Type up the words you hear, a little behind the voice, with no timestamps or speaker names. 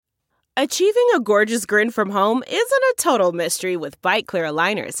Achieving a gorgeous grin from home isn't a total mystery with Byte Clear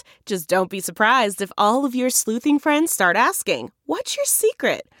aligners. Just don't be surprised if all of your sleuthing friends start asking, "What's your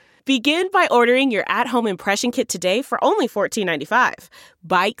secret?" Begin by ordering your at-home impression kit today for only $14.95.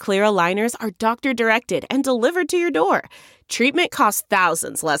 Byte Clear aligners are doctor-directed and delivered to your door. Treatment costs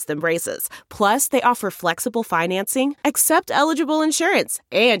thousands less than braces. Plus, they offer flexible financing, accept eligible insurance,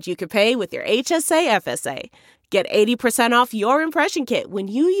 and you can pay with your HSA FSA. Get 80% off your impression kit when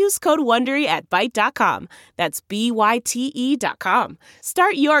you use code WONDERY at Byte.com. That's BYTE.com.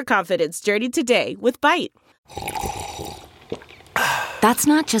 Start your confidence journey today with Byte. That's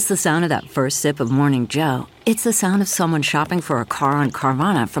not just the sound of that first sip of Morning Joe. It's the sound of someone shopping for a car on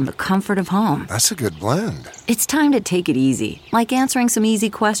Carvana from the comfort of home. That's a good blend. It's time to take it easy, like answering some easy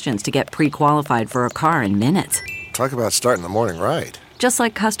questions to get pre-qualified for a car in minutes. Talk about starting the morning right. Just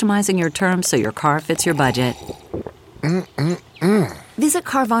like customizing your terms so your car fits your budget. Visit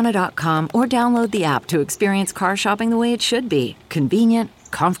Carvana.com or download the app to experience car shopping the way it should be. Convenient,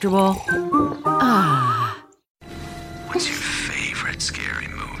 comfortable. What's your favorite scary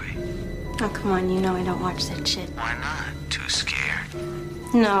movie? Oh, come on, you know I don't watch that shit. Why not? Too scared?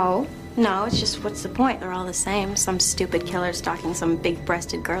 No, it's just what's the point? They're all the same. Some stupid killer stalking some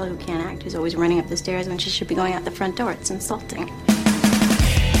big-breasted girl who can't act, who's always running up the stairs when she should be going out the front door. It's insulting.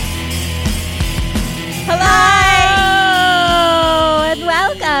 Hello! And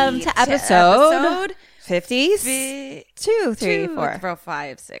welcome to episode 50s? 2, 3, 4,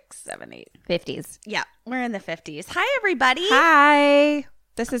 5, 6, 7, 8. 50s. Yeah, we're in the 50s. Hi, everybody. Hi.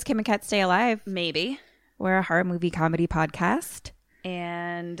 This is Kim and Kat Stay Alive. Maybe. We're a horror movie comedy podcast.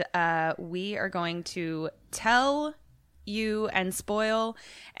 And we are going to tell you and spoil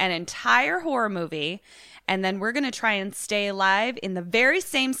an entire horror movie. And then we're going to try and stay alive in the very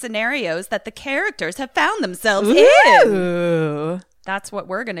same scenarios that the characters have found themselves in. That's what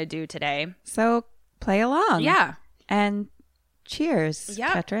we're going to do today. So play along. Yeah. And cheers,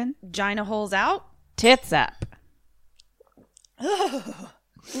 Katrin. Gina holes out. Tits up. Oh.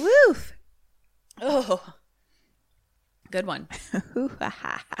 Woof. Oh. Good one.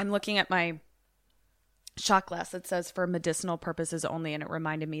 I'm looking at my shot glass. It says for medicinal purposes only, and it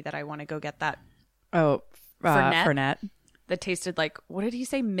reminded me that I want to go get that. Oh, Fernet. That tasted like, what did he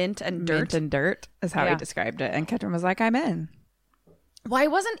say? Mint and dirt? Mint and dirt is how he described it. And Katrin was like, I'm in. Well, I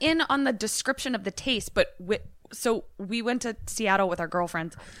wasn't in on the description of the taste, but so we went to Seattle with our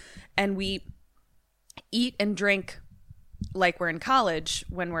girlfriends, and we eat and drink like we're in college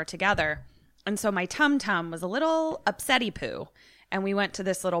when we're together. And so my tum-tum was a little upsetty poo. And we went to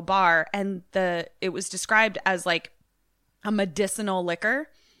this little bar, and it was described as like a medicinal liquor.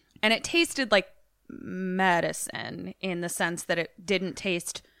 And it tasted like medicine in the sense that it didn't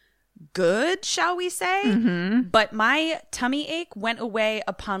taste good, shall we say. Mm-hmm. But my tummy ache went away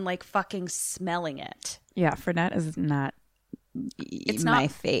upon like fucking smelling it. Yeah, Fernet is not my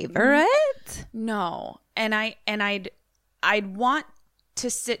favorite. No. And I'd want to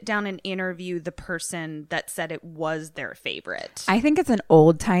sit down and interview the person that said it was their favorite. I think it's an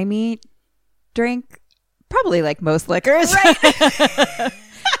old-timey drink, probably like most liquors. Right.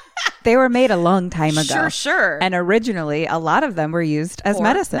 They were made a long time ago. Sure. And originally, a lot of them were used as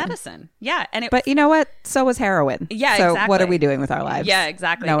medicine. Yeah. But you know what? So was heroin. Yeah, so exactly. what are we doing with our lives? Yeah,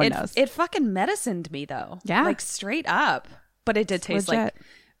 exactly. No one knows. It fucking medicined me, though. Yeah. Like, straight up. But it did taste legit. like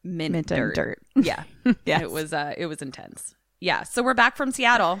mint and dirt. Yeah. Yes. It was intense. Yeah. So we're back from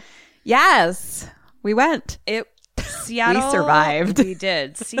Seattle. Yes. We went. Seattle. We survived. We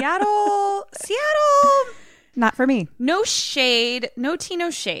did. Seattle. Not for me. No shade. No tea,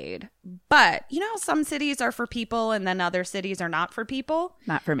 no shade. But, you know, some cities are for people and then other cities are not for people.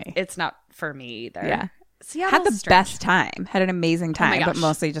 Not for me. It's not for me either. Yeah. Seattle's had the strange. best time. Had an amazing time, but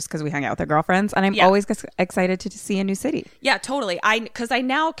mostly just because we hung out with our girlfriends. And I'm always excited to see a new city. Yeah, totally. Because I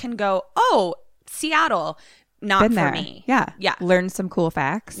now can go, oh, Seattle. Not Been for there. me. Yeah. Yeah. Learn some cool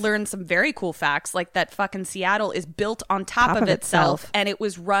facts. Learn some very cool facts, like that fucking Seattle is built on top of itself, and it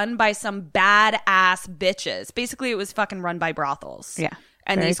was run by some badass bitches. Basically, it was fucking run by brothels. Yeah.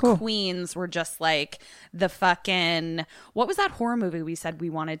 And very these cool. queens were just like the fucking, what was that horror movie we said we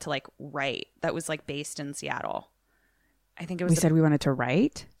wanted to like write that was like based in Seattle? I think it was. We said we wanted to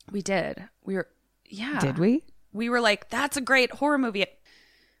write? We did. We were, yeah. Did we? We were like, that's a great horror movie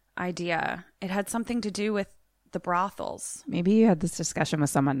idea. It had something to do with the brothels. Maybe you had this discussion with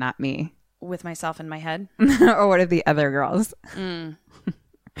someone, not me. With myself in my head. Or one of the other girls. Who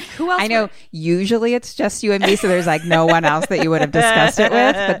else? I know usually it's just you and me, so there's like no one else that you would have discussed it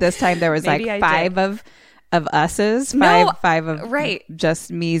with. But this time there was Maybe like I five of us's, five of right.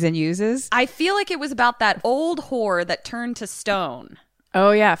 just me's and you's. I feel like it was about that old whore that turned to stone.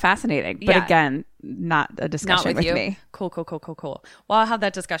 Oh, yeah. Fascinating. But Yeah. again, not a discussion with me. Cool. Well, I'll have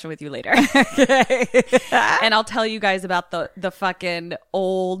that discussion with you later. And I'll tell you guys about the fucking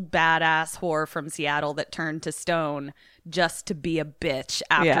old badass whore from Seattle that turned to stone just to be a bitch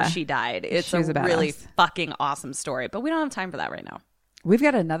after she died. It's She's a a really badass. fucking awesome story, but we don't have time for that right now. We've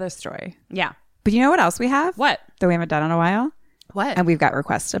got another story. Yeah. But you know what else we have? What? That we haven't done in a while? What? And we've got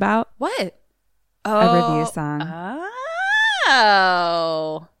requests about What? a review song.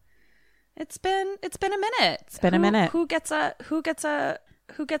 Oh. It's been a minute. It's been a minute. Who gets a?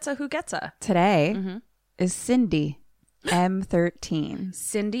 Today is Cindy M13.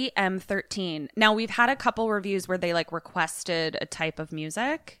 Cindy M13. Now we've had a couple reviews where they like requested a type of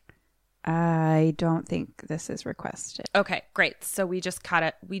music. I don't think this is requested. Okay, great. So we just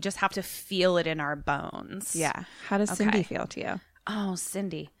have to feel it in our bones. Yeah. How does Cindy feel to you? Oh,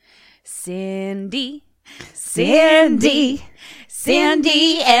 Cindy M13. Cindy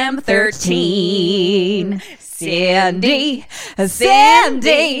M13.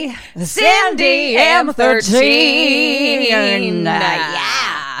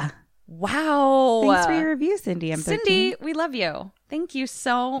 Yeah. Wow. Thanks for your review, Cindy M13. Cindy, we love you. Thank you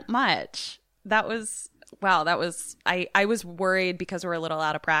so much. That was I was worried because we're a little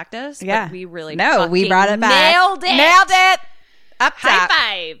out of practice. Yeah. But we really we brought it back. Nailed it. Nailed it. Up top.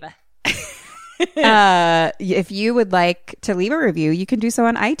 High five. If you would like to leave a review, you can do so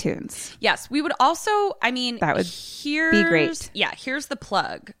on iTunes. Yes, we would also, that would be great. Yeah, here's the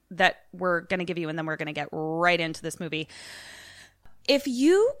plug that we're going to give you, and then we're going to get right into this movie. If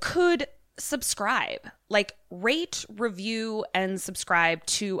you could subscribe, like rate, review, and subscribe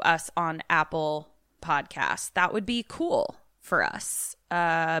to us on Apple Podcasts, that would be cool for us.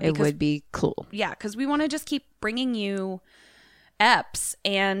 It would be cool. Yeah, because we want to just keep bringing you eps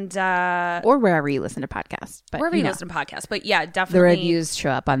and or wherever you listen to podcasts, but wherever you listen to podcasts. But yeah, definitely the reviews show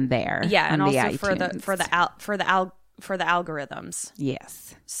up on there. Yeah, on and the also iTunes. for the algorithms.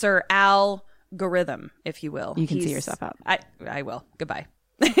 Yes, Sir Algorithm, if you will. You can see yourself out. I will. Goodbye.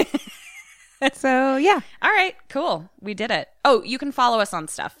 So yeah, all right, cool. We did it. Oh, you can follow us on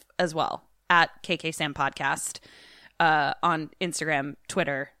stuff as well at KK Sam Podcast on Instagram,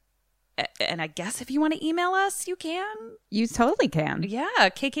 Twitter. And I guess if you want to email us, you can. You totally can. Yeah,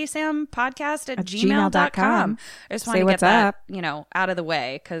 kksampodcast@gmail.com. I just want to get that, out of the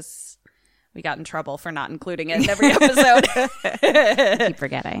way because we got in trouble for not including it in every episode. Keep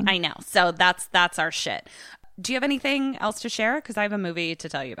forgetting. I know. So that's our shit. Do you have anything else to share? Because I have a movie to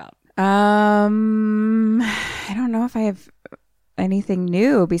tell you about. I don't know if I have anything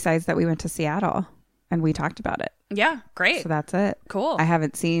new besides that we went to Seattle and we talked about it. Yeah, great. So that's it. Cool. I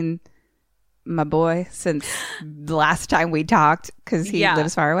haven't seen my boy since the last time we talked because he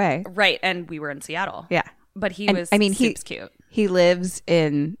lives far away. Right. And we were in Seattle. Yeah. But he was super cute. He lives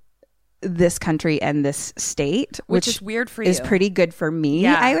in this country and this state, which is weird for you. Is pretty good for me,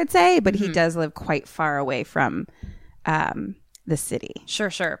 I would say. But he does live quite far away from the city.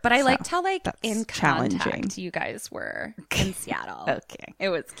 Sure. But I liked how in challenging. contact you guys were in Seattle. Okay. It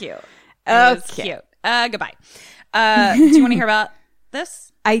was cute. Okay. Goodbye. Do you want to hear about this?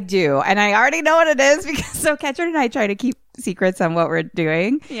 I do. And I already know what it is because so Ketrin and I try to keep secrets on what we're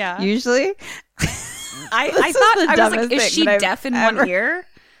doing. Yeah. Usually. I thought, I was like, is she deaf in one ear?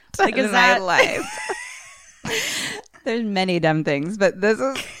 Like, is that life? There's many dumb things, but this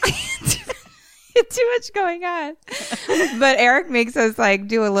is too much going on. But Eric makes us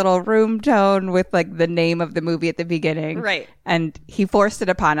do a little room tone with the name of the movie at the beginning. Right. And he forced it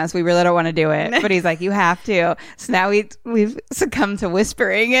upon us. We really don't want to do it, but he's like, you have to. So now we've succumbed to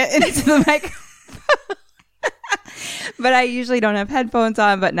whispering it into the microphone. But I usually don't have headphones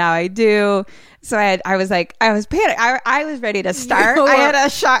on, but now I do. So I was panicked. I was ready to start. I had a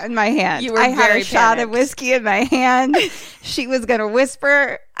shot in my hand. You were I had very a shot of panicked. whiskey in my hand. She was going to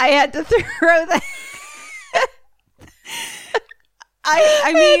whisper. I had to throw the...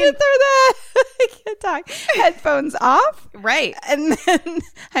 I mean, I can't talk. Headphones off. Right. And then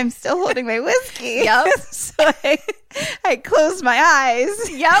I'm still holding my whiskey. Yep. So I closed my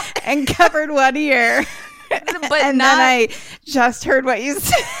eyes. Yep. And covered one ear. Then I just heard what you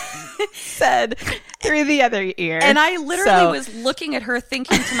said through the other ear. And I literally was looking at her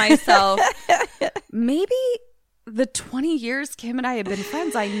thinking to myself, maybe the 20 years Kim and I have been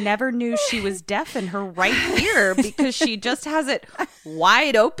friends, I never knew she was deaf in her right ear because she just has it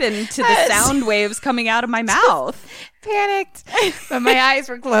wide open to the sound waves coming out of my mouth. Panicked, but my eyes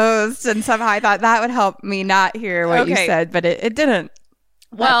were closed, and somehow I thought that would help me not hear what you said, but it didn't.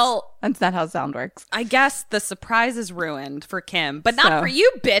 Well, that's not how sound works. I guess the surprise is ruined for Kim, but not So- for you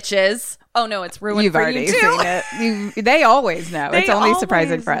bitches. Oh no, it's ruined You've for already you too. seen it. They always know. They It's only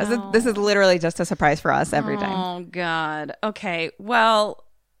surprising always for us. know. This is literally just a surprise for us every time. Oh God. Okay. Well,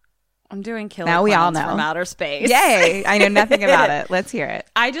 I'm doing Killer Now we all Clowns know. from Outer Space. Yay! I know nothing about it. Let's hear it.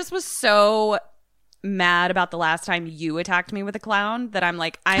 I just was so mad about the last time you attacked me with a clown that I'm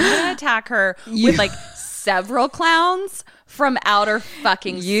like, I'm gonna attack her with like several clowns from outer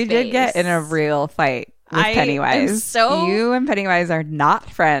fucking space. You did get in a real fight with I am Pennywise. so You and Pennywise are not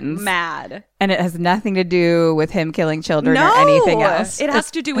friends. mad. And it has nothing to do with him killing children or anything else. It has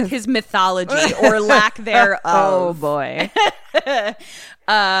to do with his mythology or lack thereof. Oh boy.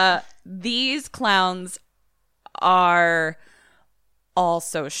 These clowns are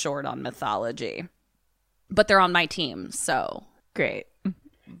also short on mythology, but they're on my team, so Great.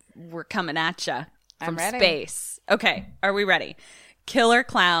 we're coming at you from ready. space. Okay, are we ready? Killer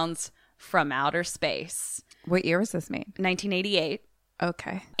Clowns from Outer Space, What year was this made? 1988.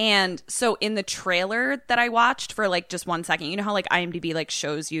 Okay. And so in the trailer that I watched for like just 1 second, you know how like IMDb like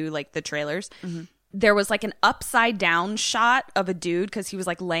shows you like the trailers? Mm-hmm. There was like an upside down shot of a dude because he was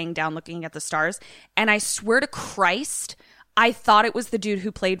like laying down looking at the stars. And I swear to Christ, I thought it was the dude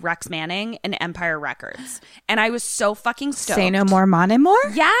who played Rex Manning in Empire Records. And I was so fucking stoked. Say no more, mon more?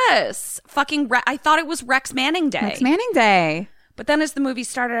 Yes. I thought it was Rex Manning Day. It's Manning Day. But then as the movie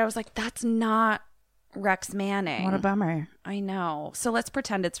started, I was like, that's not Rex Manning. What a bummer. I know. So let's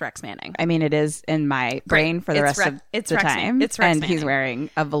pretend it's Rex Manning. I mean, it is in my brain for the It's rest of it's the Rex time. Man- it's Rex and he's Manning. wearing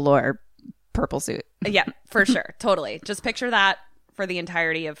a velour purple suit. Yeah, for sure. Totally. Just picture that for the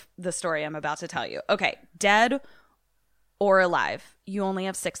entirety of the story I'm about to tell you. Okay. Dead or alive. You only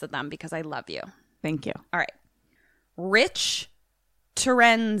have 6 of them because I love you. Thank you. All right. Rich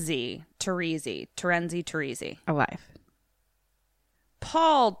Terenzi. Alive.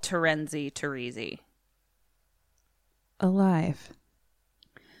 Paul Terenzi. Alive.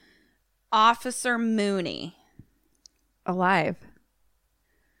 Officer Mooney. Alive.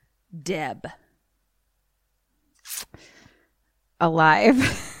 Deb.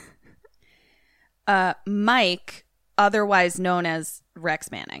 Alive. Mike, otherwise known as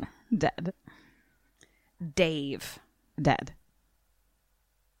Rex Manning. Dead. Dave. Dead.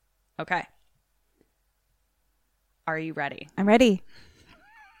 Okay. Are you ready? I'm ready.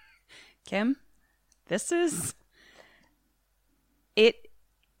 Kim, this is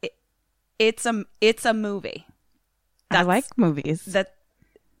it's a movie. I like movies.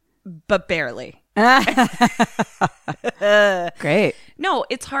 But barely. Great. No,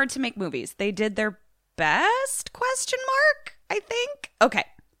 it's hard to make movies. They did their best, ? I think. Okay.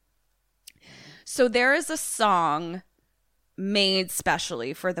 So there is a song made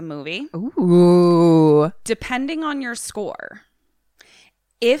specially for the movie. Ooh. Depending on your score,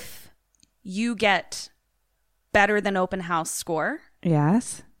 if you get better than open house score,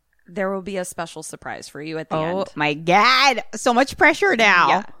 Yes. there will be a special surprise for you at the end. Oh my God. So much pressure now.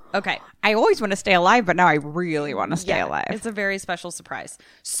 Yeah. Okay. I always want to stay alive, but now I really want to stay Yeah, alive. It's a very special surprise.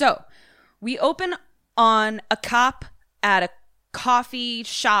 So we open on a cop at a coffee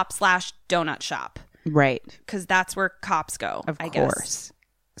shop / donut shop Right. because that's where cops go, Of I guess. course.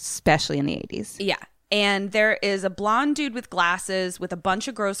 Especially in the 80s. Yeah. And there is a blonde dude with glasses with a bunch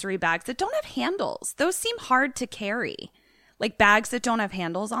of grocery bags that don't have handles. Those seem hard to carry. Like bags that don't have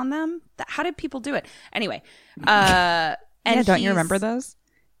handles on them. How did people do it? Anyway. And yeah, don't you he's- remember those?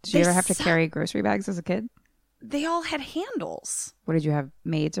 Did you They ever have to suck. carry grocery bags as a kid? They all had handles. What did you have,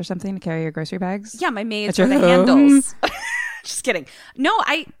 maids or something to carry your grocery bags? Yeah, my maids At were the your home? handles. Just kidding. No,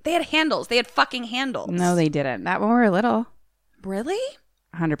 they had handles. They had fucking handles. No, they didn't. Not when we were little. Really?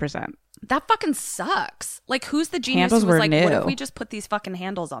 100%. That fucking sucks. Like, who's the genius Handles who was were like, what if new. we just put these fucking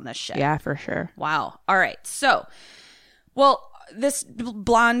handles on this shit? Yeah, for sure. Wow. All right. So, well, this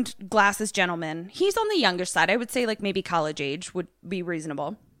blonde glasses gentleman, he's on the younger side. I would say like maybe college age would be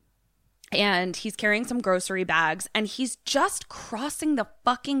reasonable. And he's carrying some grocery bags and he's just crossing the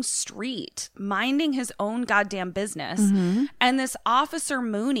fucking street, minding his own goddamn business. Mm-hmm. And this Officer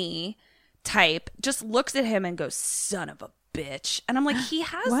Mooney type just looks at him and goes, son of a bitch. And I'm like, he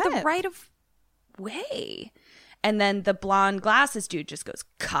has the What? right of way. And then the blonde glasses dude just goes,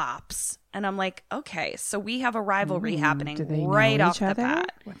 cops. And I'm like, okay, so we have a rivalry happening Do they right know off each the other?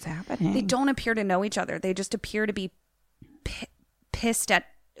 bat. What's happening? They don't appear to know each other. They just appear to be pissed at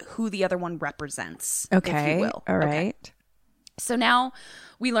who the other one represents, Okay. if you will. All Okay. right. So now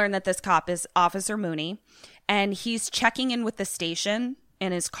we learn that this cop is Officer Mooney, and he's checking in with the station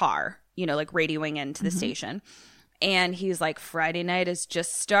in his car, you know, like radioing into the station. And he's like, Friday night is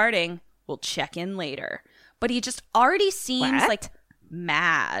just starting. We'll check in later. But he just already seems What? like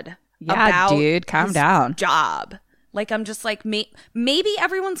mad Yeah, about dude, calm his down. job. Like, I'm just like, maybe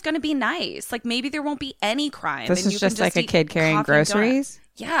everyone's going to be nice. Like, maybe there won't be any crime. This and is you just can like a eat kid carrying coffee and groceries? donuts.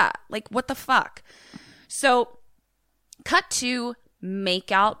 Yeah. Like, what the fuck? So, cut to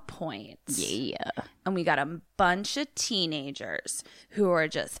Makeout Point. Yeah. And we got a bunch of teenagers who are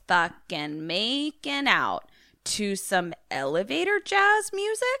just fucking making out to some elevator jazz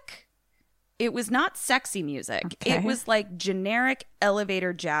music. It was not sexy music. Okay. It was like generic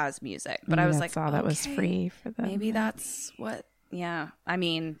elevator jazz music. But I was like, all that was okay, free for them. maybe that's what, yeah. I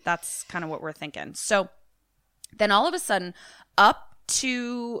mean, that's kind of what we're thinking. So then all of a sudden, up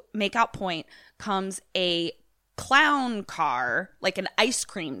to Makeout Point comes a clown car, like an ice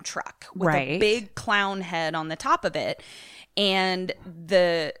cream truck with a big clown head on the top of it. And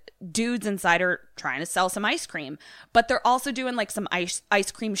the dudes inside are trying to sell some ice cream, but they're also doing like some ice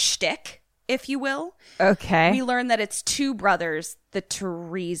cream shtick, if you will. Okay. We learn that it's two brothers, the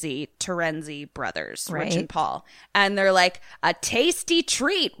Terenzi brothers, Rich and Paul. And they're like, a tasty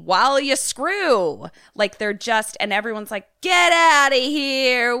treat while you screw. Like they're just, and everyone's like, get out of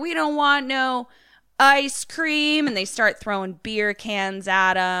here. We don't want no ice cream. And they start throwing beer cans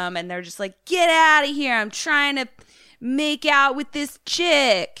at them. And they're just like, get out of here. I'm trying to make out with this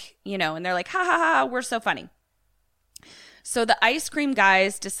chick. You know, and they're like, ha ha ha, we're so funny. So the ice cream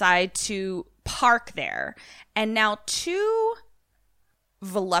guys decide to park there. And now two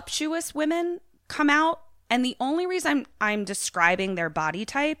voluptuous women come out. And the only reason I'm describing their body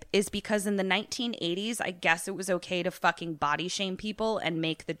type is because in the 1980s, I guess it was okay to fucking body shame people and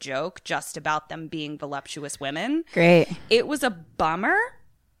make the joke just about them being voluptuous women. Great. It was a bummer.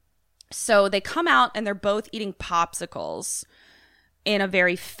 So they come out and they're both eating popsicles in a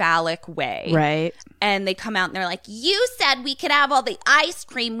very phallic way. Right. And they come out and they're like, you said we could have all the ice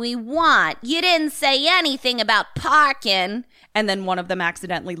cream we want. You didn't say anything about parking. And then one of them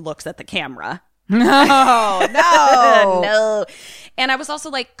accidentally looks at the camera. No. No. And I was also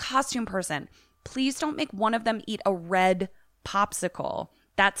like, costume person, please don't make one of them eat a red popsicle.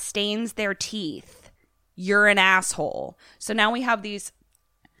 That stains their teeth. You're an asshole. So now we have these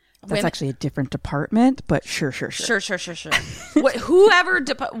That's actually a different department, but sure. Sure. Whatever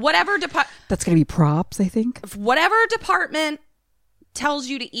That's going to be props, I think. whatever department tells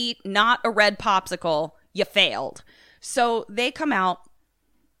you to eat not a red popsicle, you failed. So they come out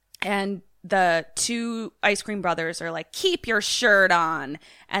and the two ice cream brothers are like, keep your shirt on.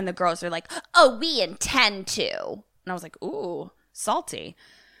 And the girls are like, oh, we intend to. And I was like, ooh, salty.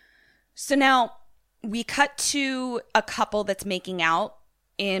 So now we cut to a couple that's making out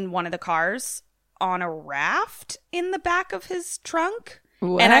in one of the cars on a raft in the back of his trunk.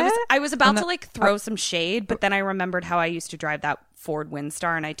 What? And I was about to like throw some shade, but then I remembered how I used to drive that Ford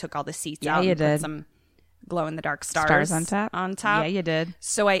Windstar and I took all the seats out you and did. put some glow in the dark stars on top. Yeah, you did.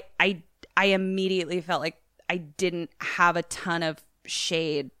 So I immediately felt like I didn't have a ton of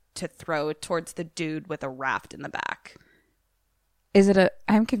shade to throw towards the dude with a raft in the back. Is it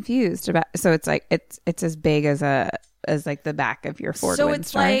I'm confused about, so it's like, it's as big as like the back of your Ford Windstar. So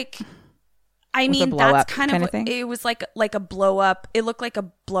it's like, I With a mean, blow that's up kind kind of of thing? it was like a blow up. It looked like a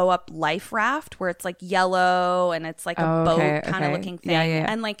blow up life raft where it's like yellow and it's like a boat kind of looking thing. Yeah.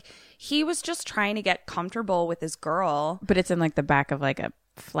 And like he was just trying to get comfortable with his girl. But it's in like the back of like a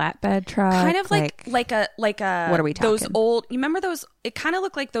flatbed truck. Kind of like a what are we those talking? old, you remember those, it kind of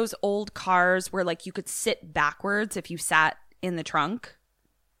looked like those old cars where like you could sit backwards if you sat in the trunk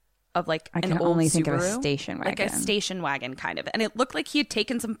of like I an can old only think of a Subaru. station Like a wagon. station wagon kind of. And it looked like he had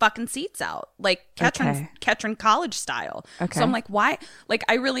taken some fucking seats out, like Ketron College style. Okay. So I'm like, why? Like,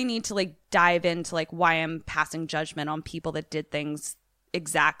 I really need to like dive into like why I'm passing judgment on people that did things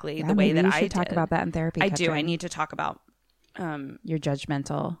exactly the way that I did. talk about that in therapy. I do. Ketron. I need to talk about your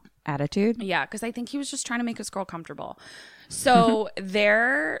judgmental attitude. yeah, because I think he was just trying to make his girl comfortable. So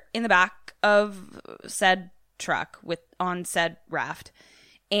they're in the back of said truck on said raft.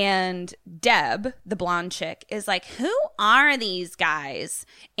 And Deb, the blonde chick, is like, who are these guys?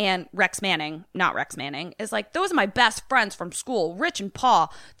 And Rex Manning, not Rex Manning, is like, those are my best friends from school, Rich and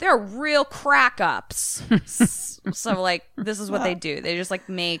Paul. They're real crack-ups. So, like, this is what they do. They just, like,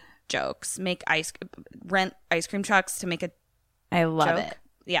 make jokes, rent ice cream trucks to make a I love joke. it.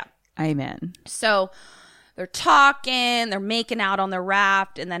 Yeah. I'm in. So they're talking, they're making out on the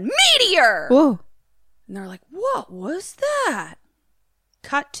raft, and then meteor! Whoa. And they're like, what was that?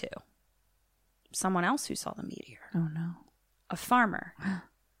 Cut to someone else who saw the meteor. Oh no. A farmer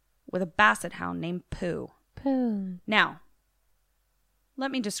with a basset hound named Pooh. Pooh. Now, let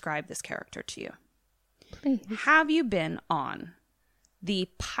me describe this character to you. Please. Have you been on the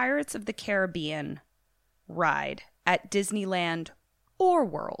Pirates of the Caribbean ride at Disneyland or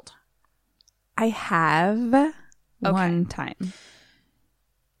world? I have one time.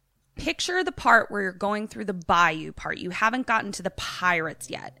 Picture the part where you're going through the bayou part. You haven't gotten to the pirates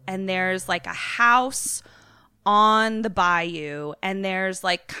yet. And there's like a house on the bayou. And there's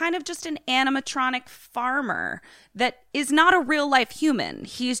like kind of just an animatronic farmer that is not a real life human.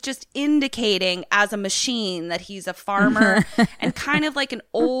 He's just indicating as a machine that he's a farmer and kind of like an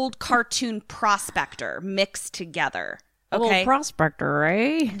old cartoon prospector mixed together. Okay. A little prospector,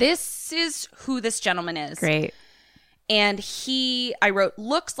 right? This is who this gentleman is. Great. And I wrote,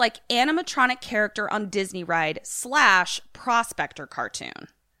 looks like animatronic character on Disney ride / prospector cartoon.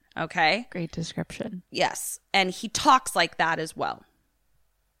 Okay. Great description. Yes. And he talks like that as well.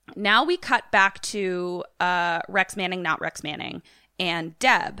 Now we cut back to Rex Manning, not Rex Manning, and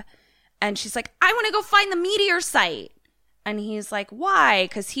Deb. And she's like, I want to go find the meteor site. And he's like, why?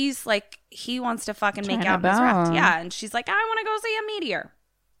 Because he's like, he wants to fucking make out in his raft. Yeah. And she's like, I want to go see a meteor.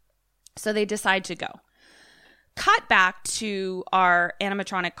 So they decide to go. Cut back to our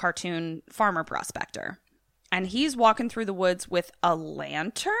animatronic cartoon farmer prospector. And he's walking through the woods with a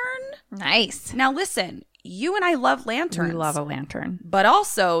lantern. Nice. Now listen, you and I love lanterns. We love a lantern. But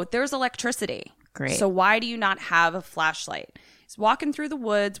also, there's electricity. Great. So why do you not have a flashlight? He's walking through the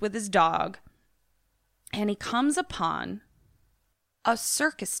woods with his dog. And he comes upon a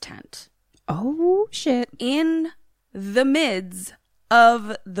circus tent. Oh, shit. In the midst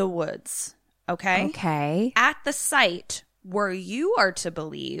of the woods. Okay? Okay. At the site where you are to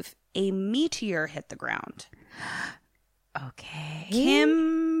believe a meteor hit the ground. Okay.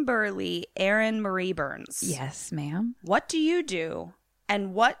 Kimberly Erin Marie Burns. Yes, ma'am. What do you do?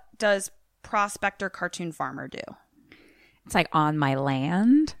 And what does Prospector Cartoon Farmer do? It's like on my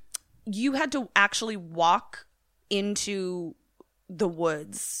land. You had to actually walk into the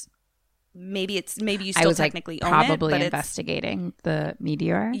woods. Maybe you still I was technically like own it, probably but investigating the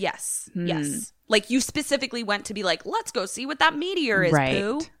meteor. Yes. Yes. Like you specifically went to be like, let's go see what that meteor is, Right.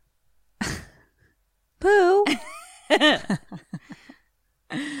 Pooh. Pooh.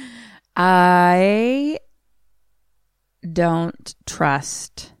 I don't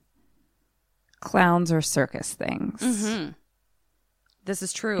trust clowns or circus things. Mm-hmm. This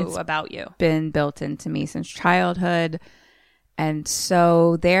is true It's about you. Been built into me since childhood. And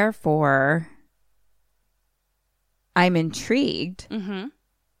so, therefore, I'm intrigued. Mm-hmm.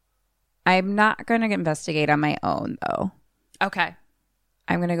 I'm not going to investigate on my own, though. Okay.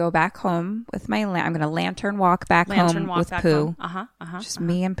 I'm going to go back home with my I'm going to lantern walk back Lantern home walk with back Pooh. home. Just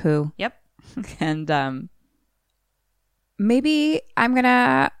me and Pooh. Yep. And maybe I'm going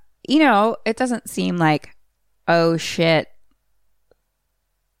to, it doesn't seem like, oh, shit.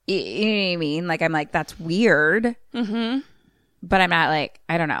 You know what I mean? Like, I'm like, that's weird. Mm-hmm. But I'm not like,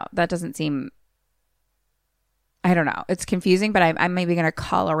 I don't know. That doesn't seem, I don't know. It's confusing, but I'm maybe going to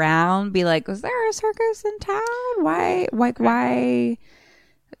call around, be like, was there a circus in town? Why? Why?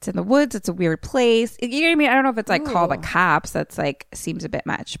 It's in the woods. It's a weird place. You know what I mean? I don't know if it's like call the cops. That's like, seems a bit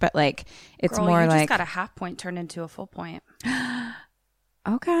much, but like, it's Girl, more you like. just got a half point turned into a full point.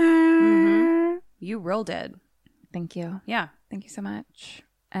 Okay. Mm-hmm. You real did. Thank you. Yeah. Thank you so much.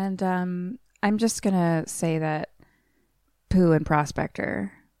 And I'm just going to say that Pooh and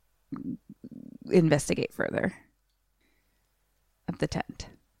Prospector investigate further of the tent.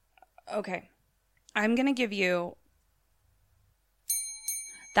 Okay. I'm going to give you.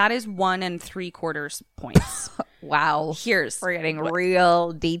 That is 1 3/4 points. Wow. We're getting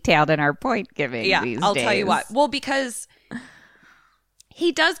real detailed in our point giving. Yeah, these I'll days. tell you what. Well, because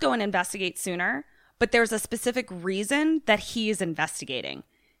he does go and investigate sooner, but there's a specific reason that he is investigating.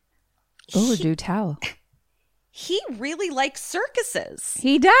 Oh, do tell. He really likes circuses.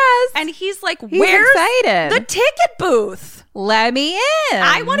 He does. And he's like, He's where's excited. the ticket booth? Let me in.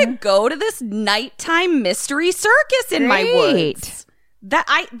 I want to go to this nighttime mystery circus in my Great. woods.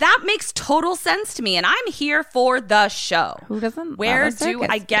 That makes total sense to me, and I'm here for the show. Who doesn't? Where love a do circus?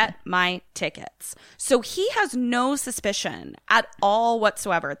 I get my tickets? So he has no suspicion at all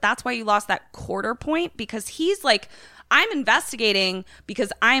whatsoever. That's why you lost that quarter point, because he's like, I'm investigating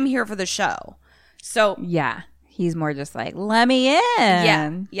because I'm here for the show. So Yeah. He's more just like, let me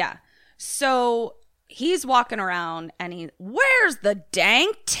in. yeah. So he's walking around and where's the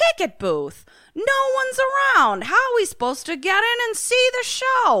dang ticket booth? No one's around. How are we supposed to get in and see the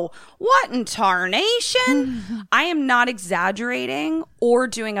show? What in tarnation? I am not exaggerating or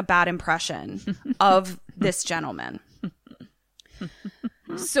doing a bad impression of this gentleman.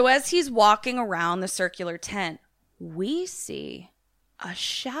 So as he's walking around the circular tent, we see a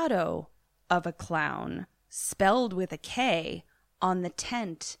shadow of a clown spelled with a K on the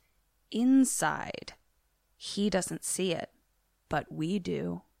tent inside. He doesn't see it, but we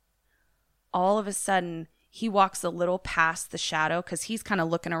do. All of a sudden, he walks a little past the shadow because he's kind of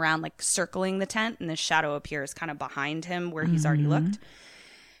looking around, like circling the tent, and the shadow appears kind of behind him where he's already looked.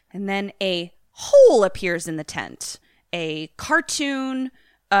 And then a hole appears in the tent. A cartoon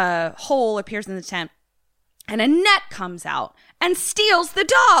hole appears in the tent, and Annette comes out and steals the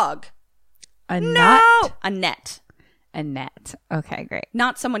dog. Annette? Annette. Okay, great.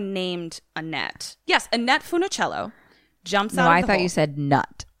 Not someone named Annette. Yes, Annette Funicello jumps No, out of I the thought hole. you said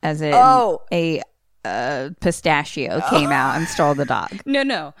nut, as in Oh. a pistachio came out and stole the dog.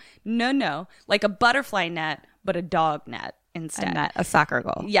 No. Like a butterfly net, but a dog net instead. A soccer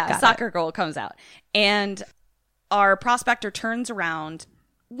goal. Yeah, Got a soccer goal comes out. And our prospector turns around.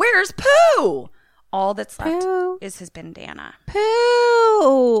 Where's Pooh? All that's left Pooh. is his bandana.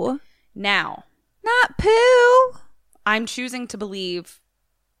 Pooh. Now, Not Pooh. I'm choosing to believe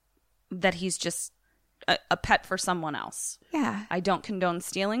that he's just a pet for someone else. Yeah. I don't condone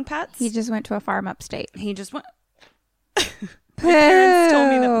stealing pets. He just went to a farm upstate. He just went. Pooh. Parents told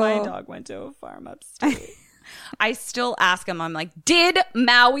me that my dog went to a farm upstate. I still ask him, I'm like, did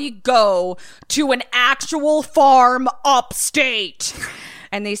Maui go to an actual farm upstate?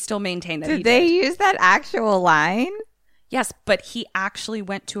 And they still maintain that he Did they use that actual line? Yes, but he actually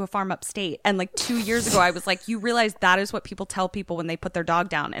went to a farm upstate. And like 2 years ago, I was like, you realize that is what people tell people when they put their dog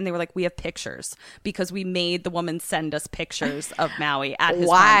down. And they were like, we have pictures because we made the woman send us pictures of Maui at his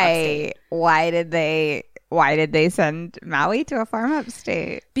farm upstate. Why did they send Maui to a farm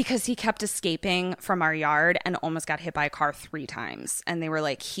upstate? Because he kept escaping from our yard and almost got hit by a car 3 times. And they were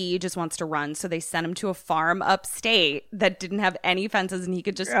like, he just wants to run. So they sent him to a farm upstate that didn't have any fences and he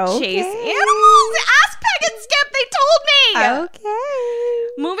could just chase animals. Ask Peg and Skip, they told me. Okay.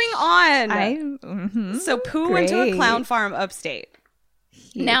 Moving on. So Pooh went to a Great. clown farm upstate.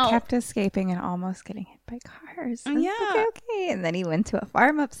 He Now- kept escaping and almost getting hit by cars. Yeah. Okay. And then he went to a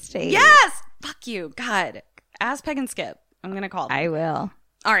farm upstate. Yes! Fuck you. God. Ask Peg and Skip. I'm going to call them. I will.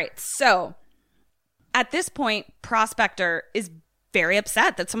 All right. So at this point, Prospector is very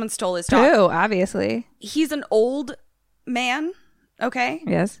upset that someone stole his dog. Pooh, obviously. He's an old man. Okay.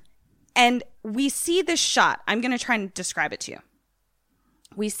 Yes. And we see this shot. I'm going to try and describe it to you.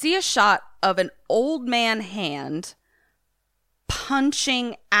 We see a shot of an old man hand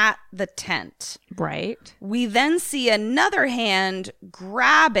punching at the tent. Right. We then see another hand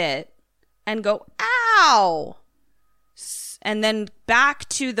grab it and go, ow. And then back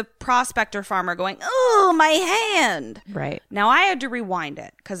to the prospector farmer going, oh, my hand. Right. Now I had to rewind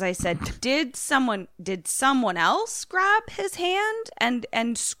it because I said, did someone else grab his hand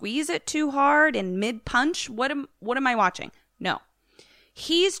and squeeze it too hard in mid punch? What am I watching? No.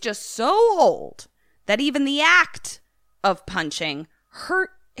 He's just so old that even the act of punching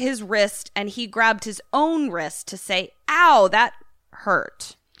hurt his wrist, and he grabbed his own wrist to say, ow, that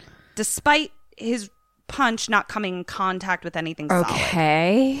hurt. Despite his punch not coming in contact with anything solid.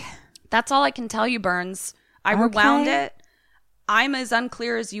 Okay. That's all I can tell you, Burns. I rewound it. I'm as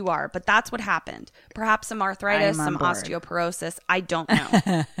unclear as you are, but that's what happened. Perhaps some arthritis, I'm on some board. osteoporosis. I don't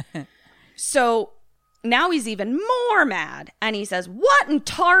know. So now he's even more mad. And he says, what in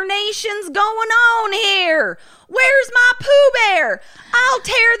tarnation's going on here? Where's my Pooh Bear? I'll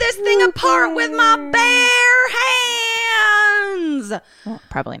tear this thing apart with my bare hands. Well,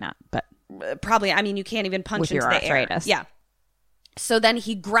 probably not, but Probably, I mean, you can't even punch With into your the air. arthritis. Yeah. So then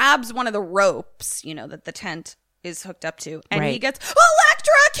he grabs one of the ropes, that the tent is hooked up to, and he Right. gets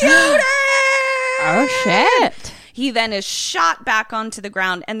electrocuted. oh shit. He then is shot back onto the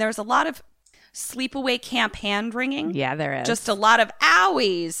ground, and there's a lot of sleepaway camp hand wringing. Yeah, there is. Just a lot of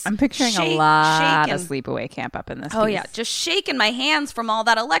owies. I'm picturing a lot shaking. of sleepaway camp up in this. Oh piece. yeah, just shaking my hands from all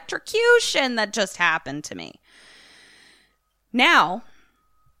that electrocution that just happened to me. Now,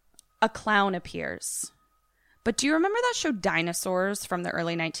 a clown appears. But do you remember that show Dinosaurs from the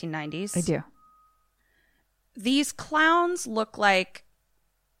early 1990s? I do. These clowns look like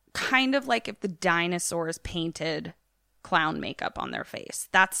kind of like if the dinosaurs painted clown makeup on their face.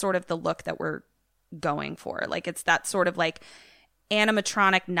 That's sort of the look that we're going for. Like it's that sort of like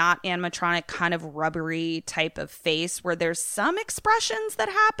animatronic, not animatronic, kind of rubbery type of face where there's some expressions that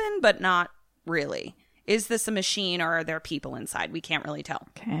happen, but not really. Is this a machine or are there people inside? We can't really tell.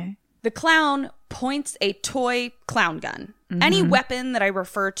 Okay. The clown points a toy clown gun. Any weapon that I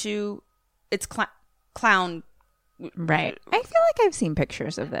refer to, it's clown. Right. I feel like I've seen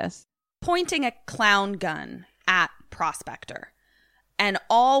pictures of this. Pointing a clown gun at Prospector. And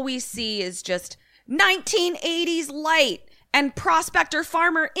all we see is just 1980s light and Prospector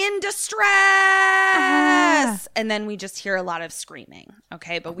farmer in distress. And then we just hear a lot of screaming.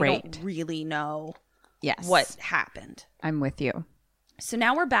 Okay. But we don't Great. really know Yes. what happened. I'm with you. So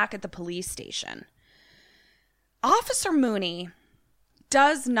now we're back at the police station. Officer Mooney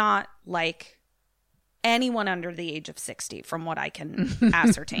does not like anyone under the age of 60, from what I can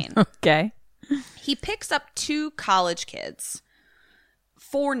ascertain. Okay. He picks up 2 college kids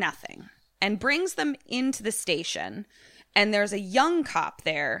for nothing and brings them into the station. And there's a young cop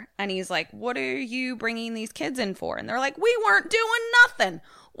there. And he's like, what are you bringing these kids in for? And they're like, we weren't doing nothing.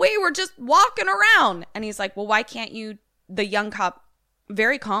 We were just walking around. And he's like, well, why can't you? The young cop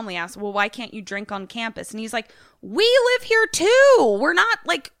very calmly asks, well, why can't you drink on campus? And he's like, we live here too. We're not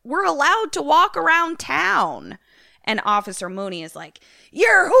like, we're allowed to walk around town. And Officer Mooney is like,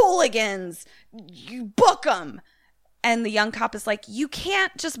 you're hooligans. You book them. And the young cop is like, you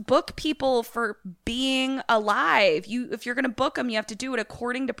can't just book people for being alive. If you're going to book them, you have to do it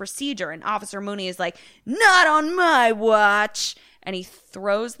according to procedure. And Officer Mooney is like, not on my watch. And he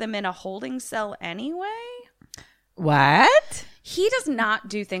throws them in a holding cell anyway. What? He does not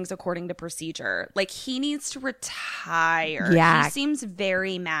do things according to procedure. Like, he needs to retire. Yeah. He seems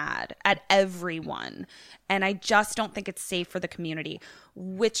very mad at everyone. And I just don't think it's safe for the community,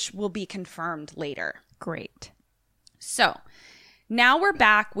 which will be confirmed later. Great. So now we're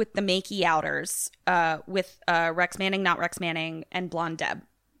back with the Makey Outers with Rex Manning, not Rex Manning, and Blonde Deb.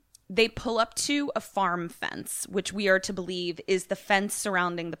 They pull up to a farm fence, which we are to believe is the fence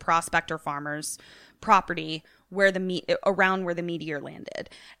surrounding the Prospector Farmers property around where the meteor landed.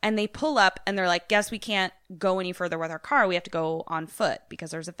 And they pull up and they're like, guess we can't go any further with our car. We have to go on foot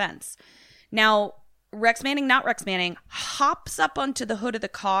because there's a fence. Now, Rex Manning, not Rex Manning, hops up onto the hood of the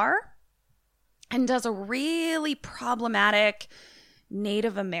car and does a really problematic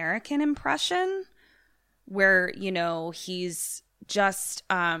Native American impression where, you know, he's just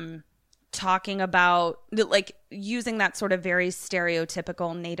talking about, like, using that sort of very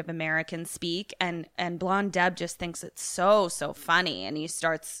stereotypical Native American speak, and Blonde Deb just thinks it's so funny, and he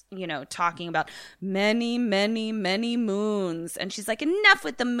starts, you know, talking about many moons, and she's like, enough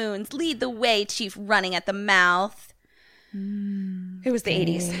with the moons, lead the way, chief running at the mouth. It was the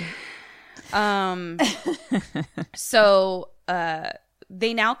 80s. So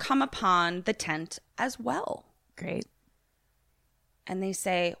they now come upon the tent as well. Great. And they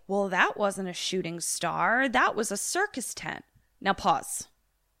say, well, that wasn't a shooting star. That was a circus tent. Now pause.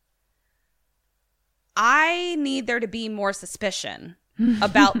 I need there to be more suspicion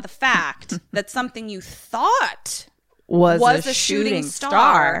about the fact that something you thought was a shooting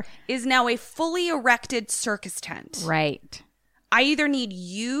star is now a fully erected circus tent. Right. I either need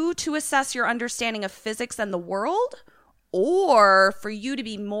you to assess your understanding of physics and the world, or for you to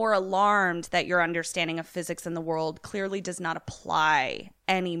be more alarmed that your understanding of physics and the world clearly does not apply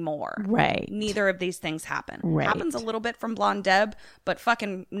anymore. Right. Neither of these things happen. Right. Happens a little bit from Blonde Deb, but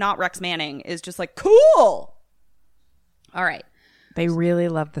fucking not Rex Manning is just like, cool. All right. They really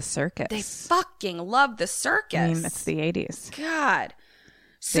love the circus. They fucking love the circus. I mean, it's the 80s. God.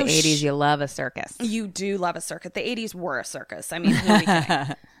 The 80s, you love a circus. You do love a circus. The 80s were a circus. I mean, who are we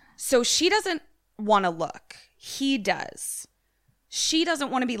kidding? So she doesn't want to look. He does. She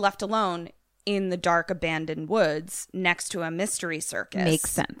doesn't want to be left alone in the dark, abandoned woods next to a mystery circus. Makes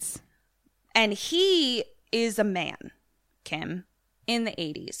sense. And he is a man, Kim, in the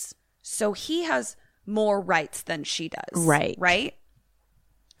 80s. So he has more rights than she does. Right. Right?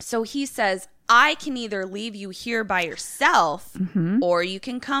 So he says, I can either leave you here by yourself or you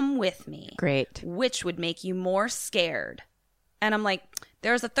can come with me. Great. Which would make you more scared. And I'm like,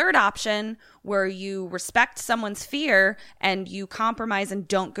 there's a third option where you respect someone's fear and you compromise and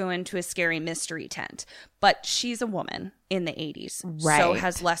don't go into a scary mystery tent. But she's a woman in the 80s, right, so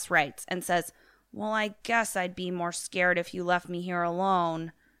has less rights, and says, well, I guess I'd be more scared if you left me here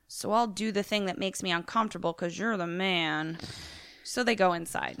alone. So I'll do the thing that makes me uncomfortable because you're the man. So they go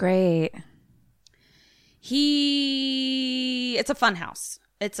inside. Great. It's a fun house.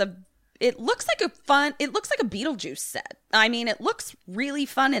 It looks like a Beetlejuice set. I mean, it looks really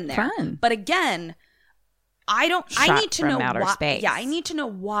fun in there. Fun. But again, I need to know outer why. space. Yeah, I need to know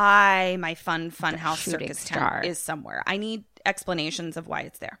why my fun house shooting circus star tent is somewhere. I need explanations of why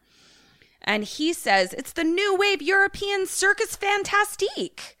it's there. And he says it's the new wave European circus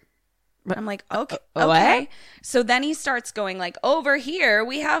fantastique. I'm like, okay. What? So then he starts going like, over here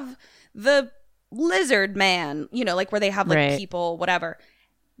we have the lizard man, you know, like where they have like right, people, whatever.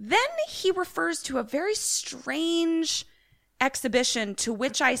 Then he refers to a very strange exhibition, to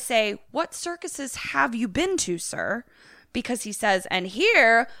which I say, what circuses have you been to, sir? Because he says, and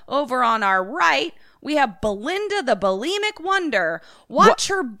here, over on our right, we have Belinda the Bulimic Wonder. Watch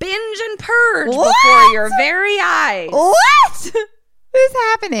her binge and purge before your very eyes. What is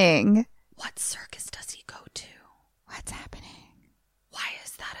happening? What circus does he go to? What's happening? Why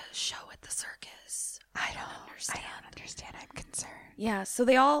is that a show at the circus? I don't understand. I'm concerned. Yeah, so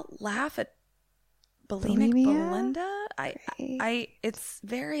they all laugh at bulimic Bulimia? Belinda. I it's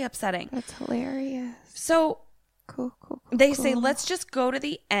very upsetting. That's hilarious. So Cool. they say, let's just go to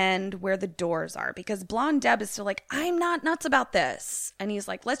the end where the doors are, because Blonde Deb is still like, I'm not nuts about this. And he's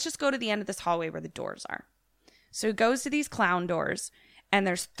like, let's just go to the end of this hallway where the doors are. So he goes to these clown doors, and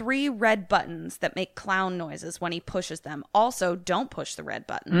there's 3 red buttons that make clown noises when he pushes them. Also, don't push the red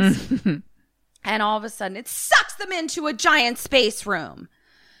buttons. And all of a sudden, it sucks them into a giant space room.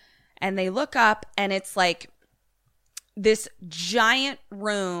 And they look up, and it's like this giant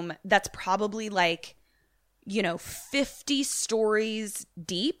room that's probably like, 50 stories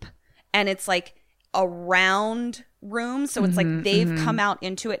deep. And it's like a round room. So it's like they've come out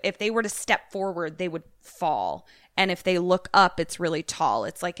into it. If they were to step forward, they would fall. And if they look up, it's really tall.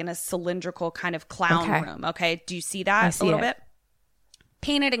 It's like in a cylindrical kind of clown room. Okay. Do you see that a little bit?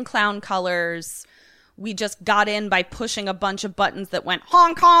 Painted in clown colors. We just got in by pushing a bunch of buttons that went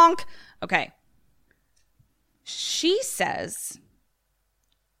honk honk. Okay. She says,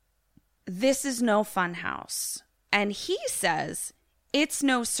 this is no fun house. And he says, it's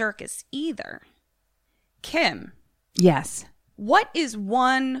no circus either. Kim. Yes. What is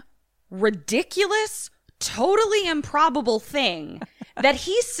one ridiculous, totally improbable thing that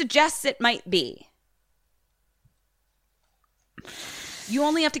he suggests it might be? You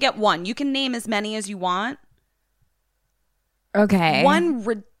only have to get one. You can name as many as you want. Okay. One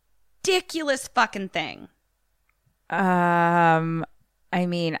ridiculous fucking thing. I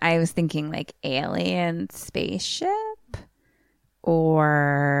mean, I was thinking like alien spaceship,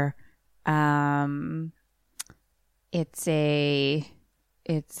 or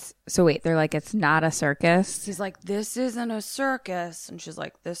so wait, they're like, it's not a circus. He's like, this isn't a circus. And she's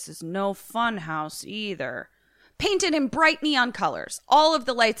like, this is no fun house either. Painted in bright neon colors. All of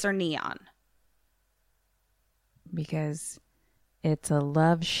the lights are neon. Because it's a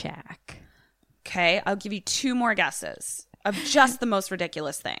love shack. Okay, I'll give you 2 more guesses of just the most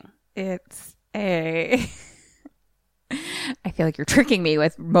ridiculous thing. It's a... I feel like you're tricking me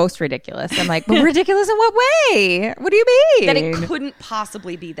with most ridiculous. I'm like, but ridiculous in what way? What do you mean? That it couldn't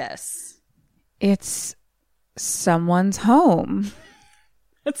possibly be this. It's someone's home.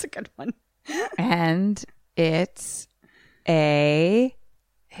 That's a good one. And it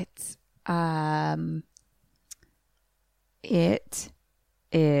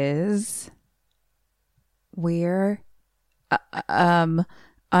is we're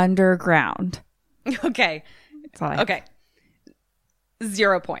underground. Okay. Okay.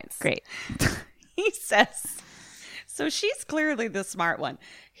 0 points. Great. He says, so she's clearly the smart one.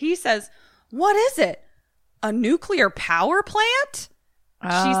 He says, what is it? A nuclear power plant?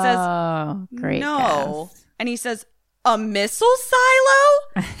 She says, great no. guess. And he says, a missile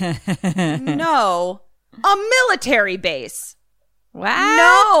silo? No. A military base. Wow.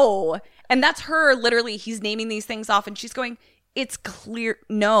 No. And that's her, literally, he's naming these things off, and she's going, it's clear.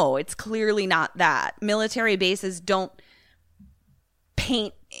 No, it's clearly not that. Military bases don't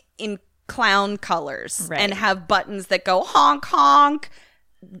paint in clown colors and have buttons that go honk honk.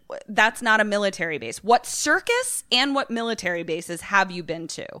 That's not a military base. What circus and what military bases have you been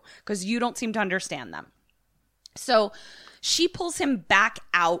to? Because you don't seem to understand them. So she pulls him back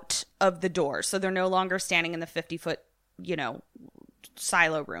out of the door. So they're no longer standing in the 50-foot,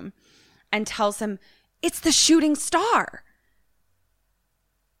 silo room, and tells him, it's the shooting star.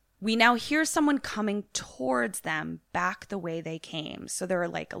 We now hear someone coming towards them back the way they came. So they're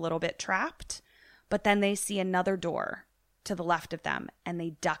like a little bit trapped, but then they see another door to the left of them, and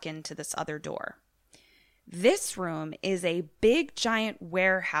they duck into this other door. This room is a big, giant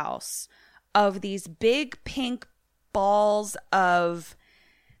warehouse of these big pink balls of,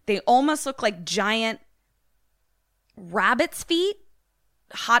 they almost look like giant rabbit's feet,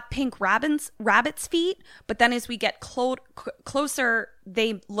 hot pink rabbit's feet. But then as we get closer,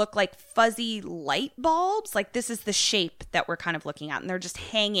 they look like fuzzy light bulbs. Like this is the shape that we're kind of looking at. And they're just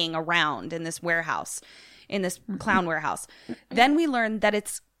hanging around in this warehouse, in this clown warehouse. Then we learn that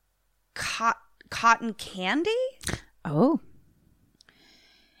it's cotton candy. Oh.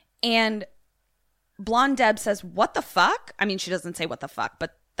 And Blonde Deb says, what the fuck? I mean, she doesn't say what the fuck,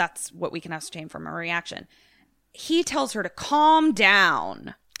 but that's what we can ascertain from her reaction. He tells her to calm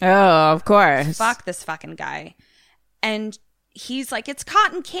down. Oh, of course. Fuck this fucking guy. And he's like, it's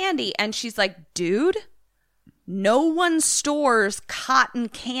cotton candy. And she's like, dude, no one stores cotton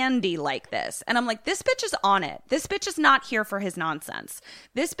candy like this. And I'm like, this bitch is on it. This bitch is not here for his nonsense.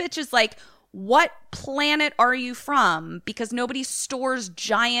 This bitch is like, what planet are you from? Because nobody stores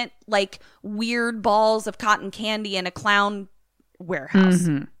giant, like, weird balls of cotton candy in a clown warehouse.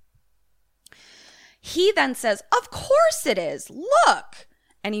 He then says, of course it is. Look.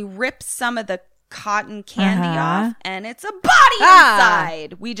 And he rips some of the cotton candy off, and it's a body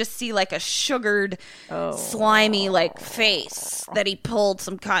inside. We just see like a sugared, slimy, like, face that he pulled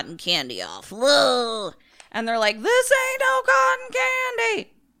some cotton candy off. Whoa. And they're like, this ain't no cotton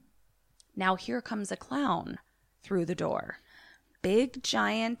candy. Now here comes a clown through the door. Big,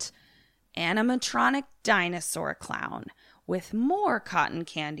 giant, animatronic dinosaur clown with more cotton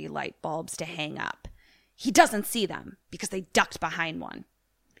candy light bulbs to hang up. He doesn't see them because they ducked behind one.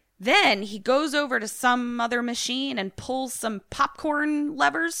 Then he goes over to some other machine and pulls some popcorn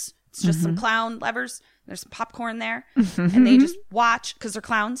levers. It's just some clown levers. There's some popcorn there. And they just watch because they're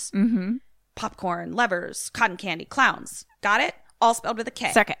clowns. Popcorn, levers, cotton candy, clowns. Got it? All spelled with a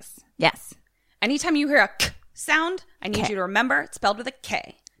K. Circus. Yes. Anytime you hear a K sound, I need you to remember it's spelled with a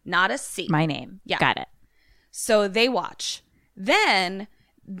K, not a C. My name. Yeah. Got it. So they watch. Then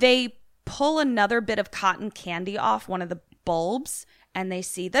they pull another bit of cotton candy off one of the bulbs, and they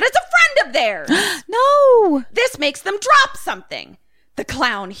see that it's a friend of theirs. No. This makes them drop something. The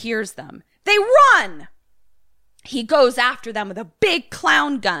clown hears them. They run. He goes after them with a big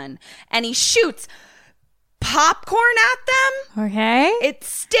clown gun, and he shoots popcorn at them. Okay. It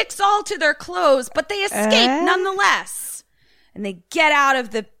sticks all to their clothes, but they escape nonetheless. And they get out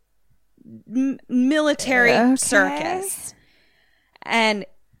of the military circus. And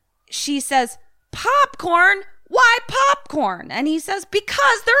she says, popcorn? Why popcorn? And he says,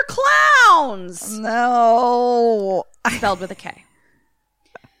 because they're clowns. No. Spelled with a K.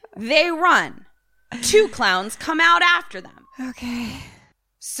 They run. 2 clowns come out after them. Okay.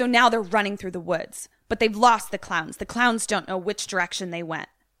 So now they're running through the woods, but they've lost the clowns. The clowns don't know which direction they went.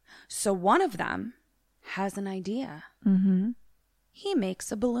 So one of them has an idea. He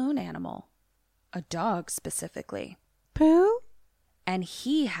makes a balloon animal, a dog specifically. Pooh? And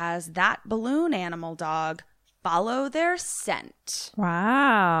he has that balloon animal dog follow their scent.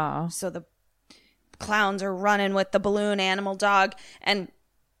 Wow. So the clowns are running with the balloon animal dog, and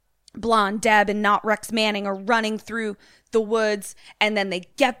Blonde Deb and Not Rex Manning are running through the woods, and then they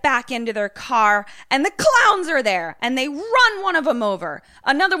get back into their car, and the clowns are there, and they run one of them over.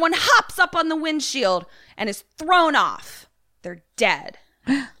 Another one hops up on the windshield and is thrown off. They're dead.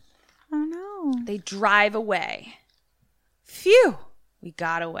 Oh, no. They drive away. Phew, we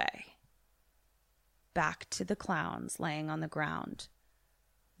got away. Back to the clowns laying on the ground.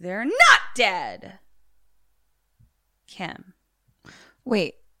 They're not dead. Kim.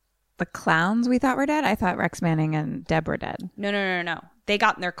 Wait. The clowns we thought were dead? I thought Rex Manning and Deb were dead. No. They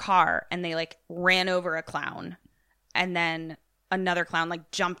got in their car and they like ran over a clown, and then another clown like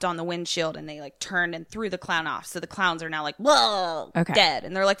jumped on the windshield, and they like turned and threw the clown off. So the clowns are now like, whoa, dead.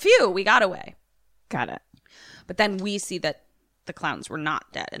 And they're like, phew, we got away. Got it. But then we see that the clowns were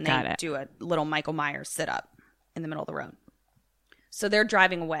not dead, and they do a little Michael Myers sit up in the middle of the road. So they're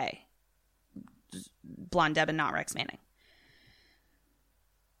driving away. Blonde Deb and Not Rex Manning.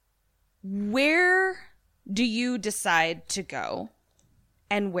 Where do you decide to go,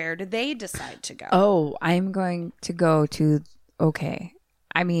 and where do they decide to go? Oh, I'm going to go to, okay.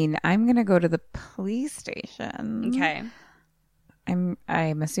 I mean, I'm going to go to the police station. Okay.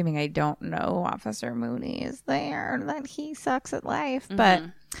 I'm assuming I don't know Officer Mooney is there, that he sucks at life, but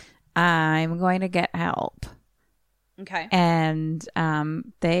I'm going to get help. Okay. And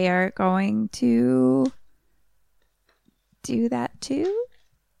they are going to do that too.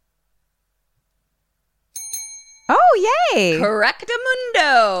 Oh, yay.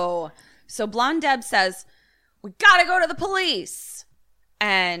 Correctamundo. So Blonde Deb says, we gotta go to the police.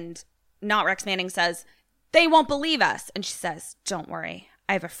 And Not Rex Manning says, they won't believe us. And she says, don't worry,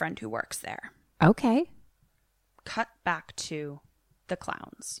 I have a friend who works there. Okay. Cut back to the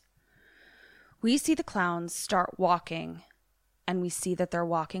clowns. We see the clowns start walking, and we see that they're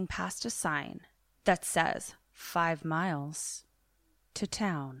walking past a sign that says 5 miles to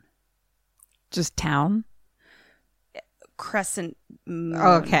town. Just town? Crescent moon.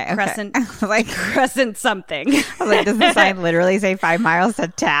 Okay. Crescent, like crescent something. I was like, does the sign literally say 5 miles to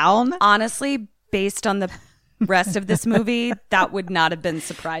town? Honestly, based on the rest of this movie, that would not have been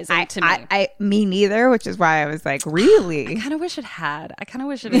surprising to me. Me neither, which is why I was like, really? I kind of wish it had. I kind of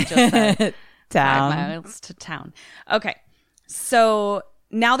wish it had just said Town. 5 miles to town. Okay. So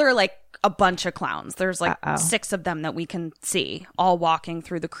now there are like a bunch of clowns. There's like 6 of them that we can see, all walking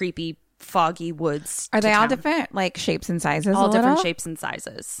through the creepy, foggy woods. Are they all town. different, like shapes and sizes? All a different little? shapes and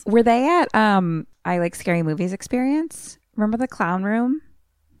sizes. Were they at I Like Scary Movies experience? Remember the clown room?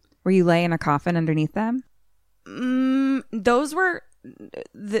 Were you laying in a coffin underneath them? Those were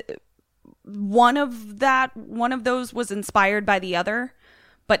one of those was inspired by the other,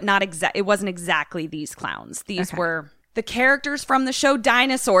 but not it wasn't exactly these clowns. These were the characters from the show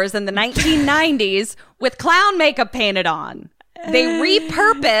Dinosaurs in the 1990s with clown makeup painted on. They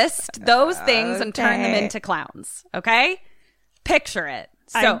repurposed those things and turned them into clowns. Okay? Picture it.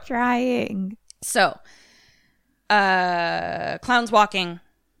 So, I'm trying. So, clowns walking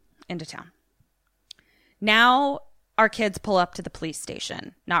into town. Now our kids pull up to the police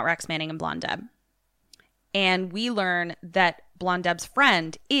station, not Rex Manning and Blonde Deb. And we learn that Blonde Deb's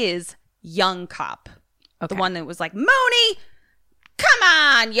friend is Young Cop. The one that was like, Mooney, come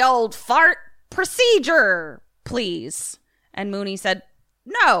on, you old fart. Procedure, please. And Mooney said,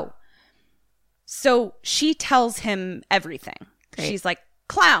 no. So she tells him everything. Great. She's like,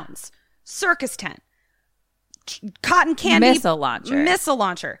 clowns, circus tent, cotton candy. Missile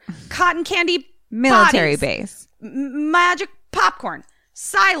launcher. Cotton candy. Military bodies, base. Magic popcorn.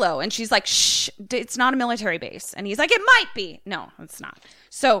 Silo. And she's like, shh, it's not a military base. And he's like, it might be. No, it's not.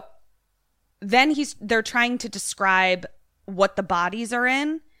 So then they're trying to describe what the bodies are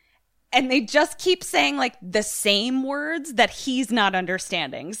in. And they just keep saying like the same words that he's not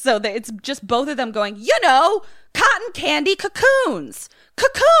understanding. So it's just both of them going, cotton candy cocoons.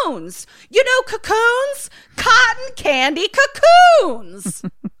 Cocoons. Cocoons. Cotton candy cocoons.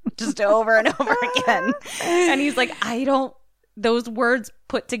 Just over and over again. And he's like, those words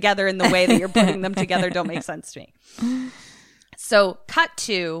put together in the way that you're putting them together don't make sense to me. So cut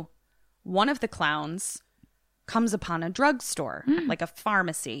to one of the clowns comes upon a drugstore, like a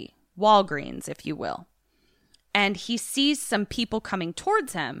pharmacy, Walgreens, if you will. And he sees some people coming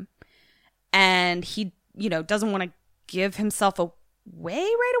towards him and he, doesn't want to give himself away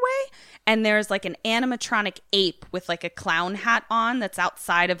right away. And there's like an animatronic ape with like a clown hat on that's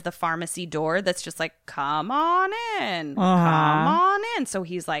outside of the pharmacy door that's just like, come on in. Come on in. So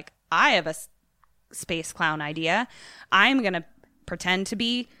he's like, I have a space clown idea. I'm going to pretend to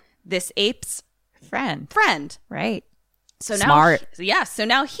be this ape's friend. Right. So smart. So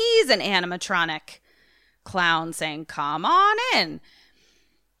now he's an animatronic clown saying, come on in.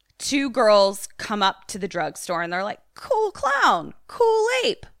 Two girls come up to the drugstore and they're like, cool clown, cool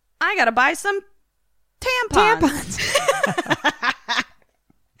ape. I got to buy some tampons.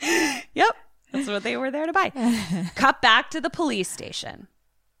 Yep. That's what they were there to buy. Cut back to the police station.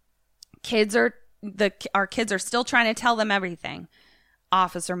 Our kids are still trying to tell them everything.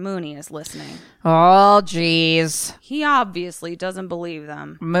 Officer Mooney is listening. Oh, geez. He obviously doesn't believe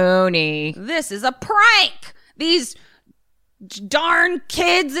them. Mooney. This is a prank. These darn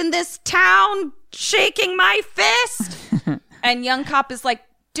kids in this town shaking my fist. And Young Cop is like,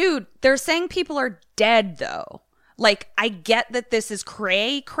 dude, they're saying people are dead, though. Like, I get that this is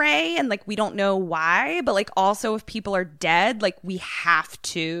cray and like we don't know why, but like also if people are dead, like we have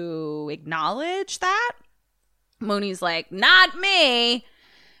to acknowledge that. Mooney's like, not me.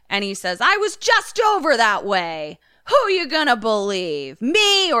 And he says, I was just over that way. Who you gonna believe?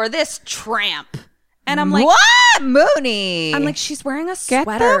 Me or this tramp? And I'm like, what? Mooney. I'm like, she's wearing a Get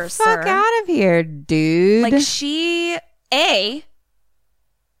sweater, the fuck out of here, dude. Like she,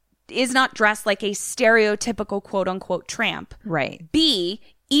 is not dressed like a stereotypical quote unquote tramp. Right. B,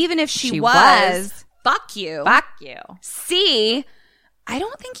 even if she was, fuck you. Fuck you. C, I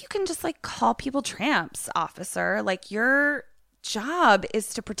don't think you can just like call people tramps, officer. Like your job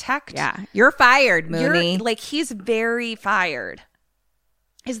is to protect. Yeah. You're fired, Mooney. He's very fired.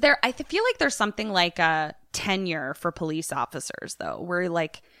 I feel like there's something like a tenure for police officers though, where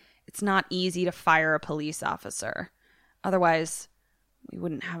like it's not easy to fire a police officer. Otherwise, we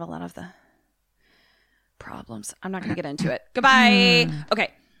wouldn't have a lot of the problems. I'm not going to get into it. Goodbye.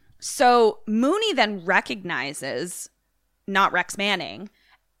 Okay. So Mooney then recognizes not Rex Manning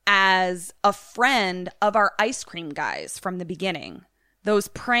as a friend of our ice cream guys from the beginning. Those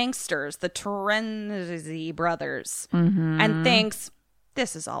pranksters, the Terenzi brothers. And thinks,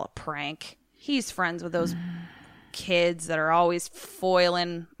 this is all a prank. He's friends with those kids that are always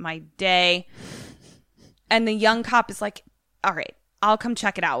foiling my day. And the Young Cop is like, all right, I'll come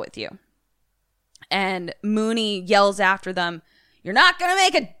check it out with you. And Mooney yells after them, you're not going to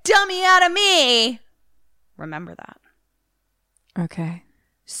make a dummy out of me. Remember that. Okay.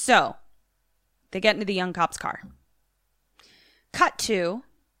 So they get into the Young Cop's car. Cut to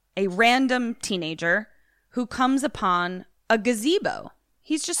a random teenager who comes upon a gazebo.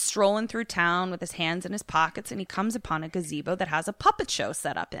 He's just strolling through town with his hands in his pockets, and he comes upon a gazebo that has a puppet show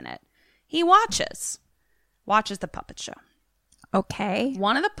set up in it. He watches the puppet show. Okay.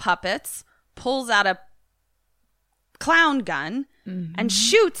 One of the puppets pulls out a clown gun and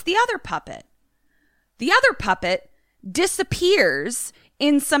shoots the other puppet. The other puppet disappears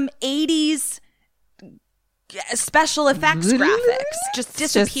in some 80s special effects graphics. Just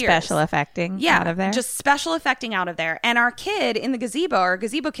disappears. Just special effecting out of there? Just special effecting out of there. And our kid in the gazebo, our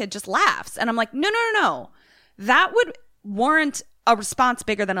gazebo kid just laughs. And I'm like, no. That would warrant a response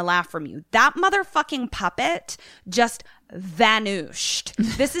bigger than a laugh from you. That motherfucking puppet just vanished.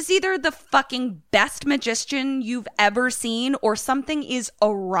 This is either the fucking best magician you've ever seen or something is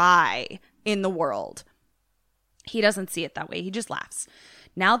awry in the world. He doesn't see it that way. He just laughs.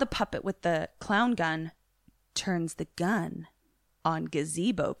 Now the puppet with the clown gun turns the gun on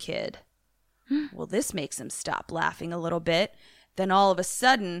gazebo kid. Well, this makes him stop laughing a little bit. Then all of a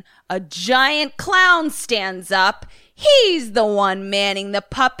sudden, a giant clown stands up. He's the one manning the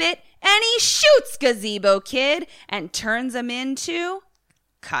puppet, and he shoots Gazebo Kid and turns him into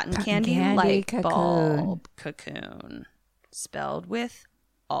Cotton Candy Light Bulb Cocoon. Spelled with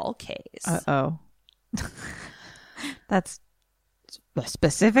all K's. Uh-oh. That's a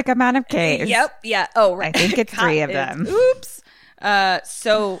specific amount of K's. Yep. Yeah. Oh, right. I think it's 3 of them. Oops.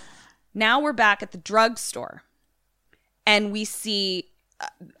 So now we're back at the drugstore. And we see,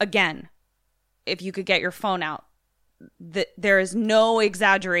 again, if you could get your phone out, that there is no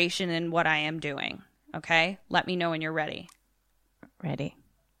exaggeration in what I am doing. Okay? Let me know when you're ready. Ready.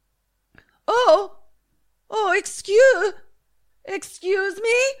 Oh, excuse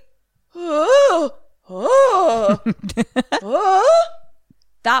me? Oh.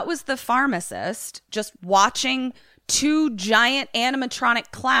 That was the pharmacist just watching 2 giant animatronic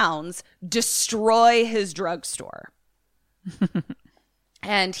clowns destroy his drugstore.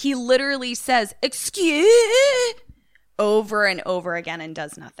 And he literally says, excuse, over and over again and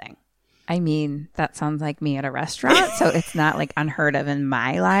does nothing. I mean, that sounds like me at a restaurant, so it's not like unheard of in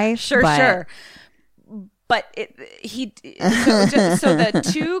my life. Sure. But so the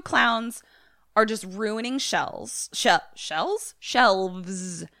 2 clowns are just ruining shelves.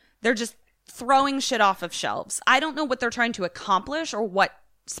 They're just throwing shit off of shelves. I don't know what they're trying to accomplish or what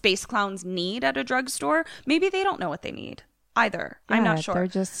space clowns need at a drugstore. Maybe they don't know what they need either. Yeah, I'm not sure. They're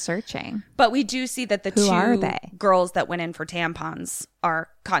just searching. But we do see that the Who 2 are they? girls that went in for tampons are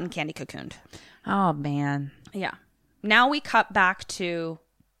cotton candy cocooned. Oh, man. Yeah. Now we cut back to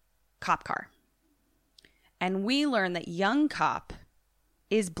Cop Car. And we learn that young cop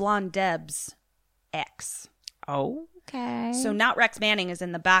is Blonde Deb's ex. Okay. So not Rex Manning is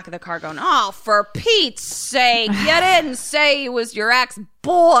in the back of the car going, oh, for Pete's sake, you didn't say he was your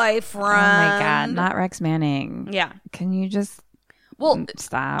ex-boyfriend. Oh, my God. Not Rex Manning. Yeah. Can you just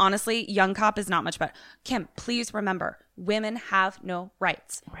stop? Honestly, young cop is not much better. Kim, please remember, women have no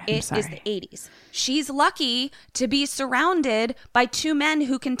rights. It is the 80s. She's lucky to be surrounded by 2 men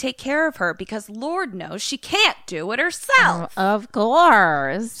who can take care of her because Lord knows she can't do it herself. Of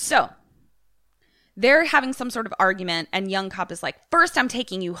course. So they're having some sort of argument, and young cop is like, first I'm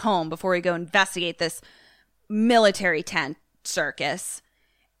taking you home before we go investigate this military tent circus.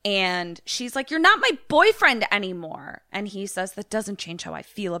 And she's like, you're not my boyfriend anymore. And he says, that doesn't change how I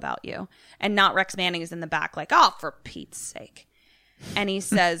feel about you. And not Rex Manning is in the back like, oh, for Pete's sake. And he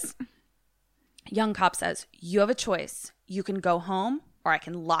says, young cop says, you have a choice. You can go home or I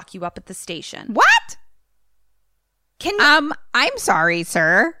can lock you up at the station. What? Can you, I'm sorry,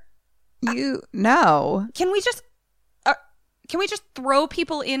 sir. No. Can we just throw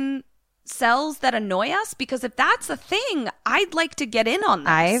people in cells that annoy us? Because if that's a thing, I'd like to get in on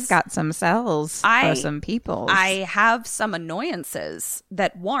this. I've got some cells for some people. I have some annoyances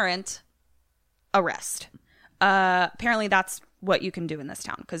that warrant arrest. Apparently that's what you can do in this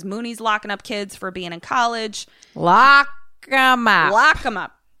town because Mooney's locking up kids for being in college. Lock them up. Lock them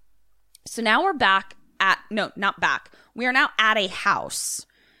up. So now we're back at, no, not back. We are now at a house.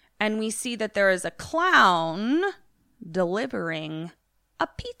 And we see that there is a clown delivering a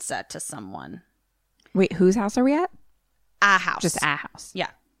pizza to someone. Wait, whose house are we at? A house. Just a house. Yeah.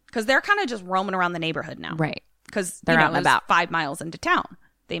 Because they're kind of just roaming around the neighborhood now. Right. Because they're out and about. 5 miles into town.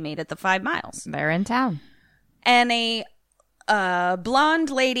 They made it the 5 miles. They're in town. And a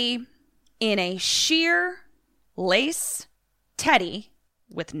blonde lady in a sheer lace teddy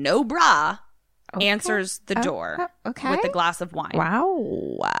with no bra answers the door with a glass of wine.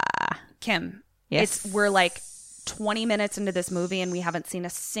 Wow. Kim, yes. We're like 20 minutes into this movie and we haven't seen a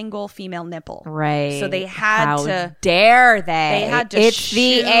single female nipple. Right. So they had How dare they? They had to It's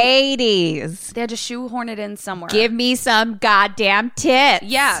the 80s. They had to shoehorn it in somewhere. Give me some goddamn tits.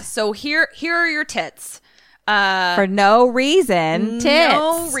 Yeah. So here are your tits. For no reason. Tits.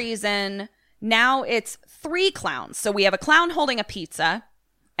 No reason. Now it's 3 clowns. So we have a clown holding a pizza.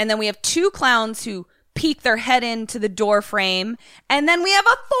 And then we have 2 clowns who peek their head into the door frame. And then we have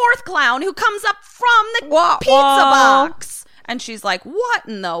a fourth clown who comes up from the pizza box. And she's like, what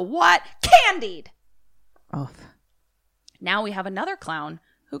in the what? Candied. Oh. Now we have another clown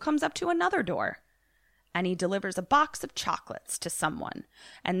who comes up to another door. And he delivers a box of chocolates to someone.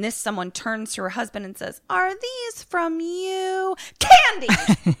 And this someone turns to her husband and says, are these from you? Candy!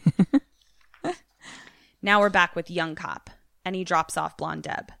 Now we're back with young cop. And he drops off blonde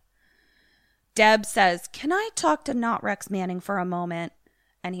Deb. Deb says, can I talk to Not Rex Manning for a moment?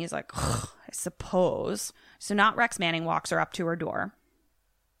 And he's like, I suppose. So Not Rex Manning walks her up to her door.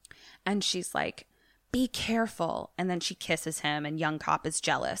 And she's like, be careful. And then she kisses him and young cop is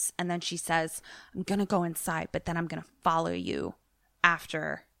jealous. And then she says, I'm going to go inside, but then I'm going to follow you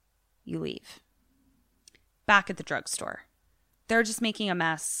after you leave. Back at the drugstore. They're just making a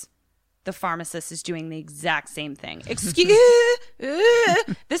mess. The pharmacist is doing the exact same thing. Excuse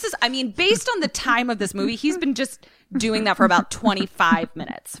this is, I mean, based on the time of this movie, he's been just doing that for about 25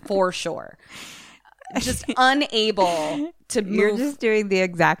 minutes for sure. Just unable to move. You're just doing the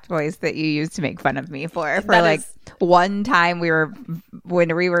exact voice that you used to make fun of me for like one time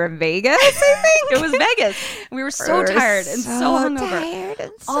when we were in Vegas, I think. It was Vegas. We were so tired and so hungover.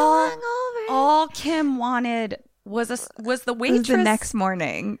 All Kim wanted was the waitress. It was the next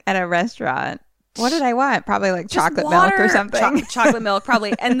morning at a restaurant. What did I want? Probably like just chocolate water, milk or something. Chocolate milk,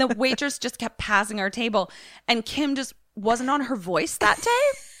 probably. And the waitress just kept passing our table. And Kim just wasn't on her voice that day.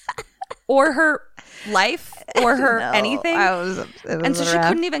 Or her life or her anything. And so she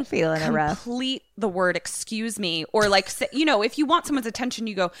couldn't even complete the word excuse me, or like say, you know, if you want someone's attention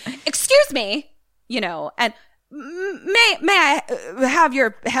you go excuse me, you know, and may I have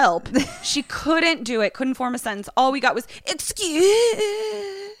your help. She couldn't do it, couldn't form a sentence. All we got was excuse,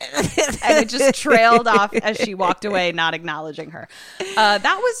 and it just trailed off as she walked away, not acknowledging her.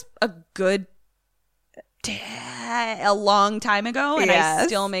 That was a long time ago, and I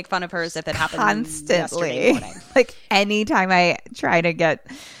still make fun of her as if it happened constantly. Like anytime I try to get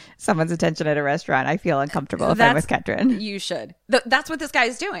someone's attention at a restaurant, I feel uncomfortable if I'm with Ketrin. You should. That's what this guy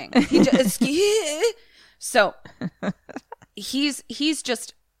is doing. He just so he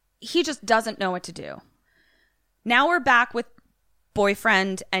just doesn't know what to do. Now we're back with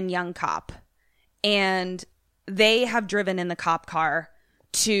boyfriend and young cop, and they have driven in the cop car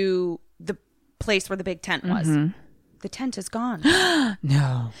to the place where the big tent was. Mm-hmm. The tent is gone.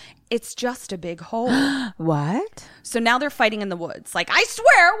 No. It's just a big hole. What? So now they're fighting in the woods. Like, I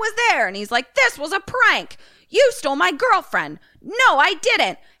swear it was there. And he's like, this was a prank. You stole my girlfriend. No, I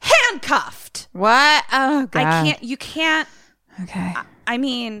didn't. Handcuffed. What? Oh, God. You can't. Okay. I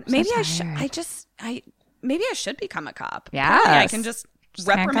mean, maybe I should become a cop. Yeah. I can just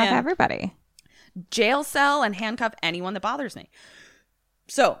reprimand handcuff everybody. Jail cell and handcuff anyone that bothers me.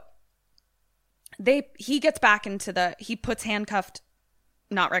 So he gets back into he puts handcuffed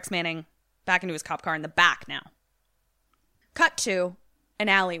Not Rex Manning back into his cop car in the back now. Cut to an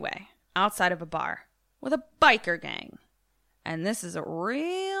alleyway outside of a bar with a biker gang. And this is a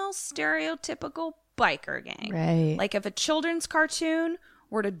real stereotypical biker gang. Right. Like if a children's cartoon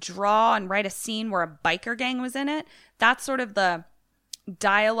were to draw and write a scene where a biker gang was in it, that's sort of the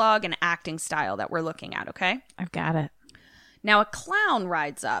dialogue and acting style that we're looking at, okay? I've got it. Now a clown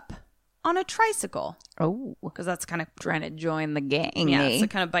rides up on a tricycle. Oh. Because that's kind of trying to join the gang. Yeah, it's the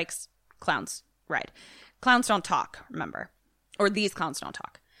kind of bikes clowns ride. Clowns don't talk, remember. Or these clowns don't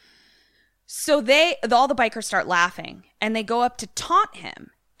talk. So all the bikers start laughing, and they go up to taunt him.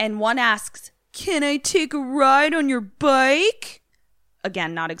 And one asks, can I take a ride on your bike?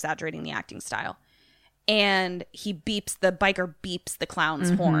 Again, not exaggerating the acting style. And the biker beeps the clown's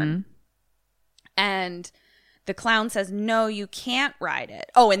horn. And the clown says, no, you can't ride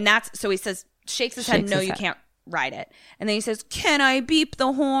it. Oh, and so he says, shakes his head, no, you can't ride it. And then he says, can I beep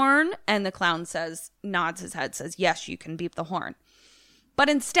the horn? And the clown nods his head, says, yes, you can beep the horn. But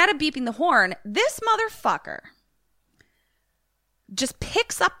instead of beeping the horn, this motherfucker just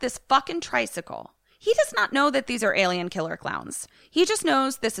picks up this fucking tricycle. He does not know that these are alien killer clowns. He just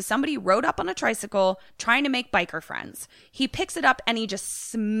knows this is somebody who rode up on a tricycle trying to make biker friends. He picks it up and he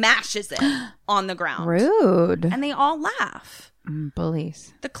just smashes it on the ground. Rude. And they all laugh.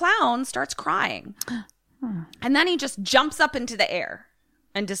 Bullies. The clown starts crying. And then he just jumps up into the air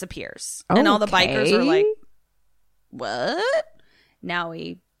and disappears. Okay. And all the bikers are like, what? Now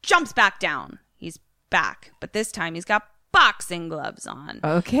he jumps back down. He's back. But this time he's got boxing gloves on.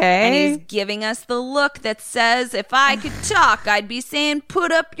 Okay. And he's giving us the look that says, if I could talk, I'd be saying,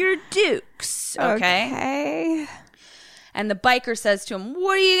 put up your dukes. Okay. And the biker says to him,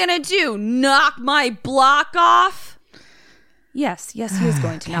 what are you going to do? Knock my block off? Yes, he is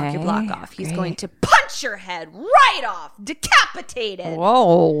going to knock your block Okay, off. He's great. going to punch your head right off, decapitated.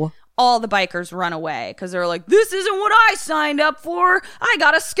 Whoa. All the bikers run away because they're like, this isn't what I signed up for. I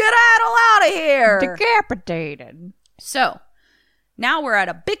got to skedaddle out of here. Decapitated. So now we're at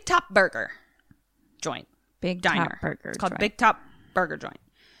a Big Top Burger joint. Big Diner. Top Burger It's called joint. Big Top Burger Joint.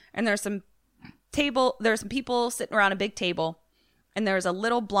 And there's some people sitting around a big table, and there's a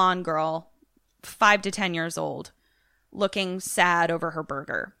little blonde girl, 5 to 10 years old, looking sad over her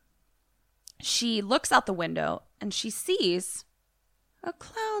burger. She looks out the window and she sees a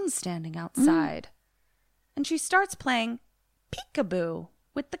clown standing outside. And she starts playing peekaboo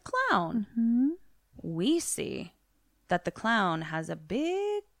with the clown. We see that the clown has a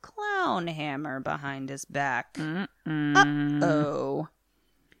big clown hammer behind his back. Uh-oh.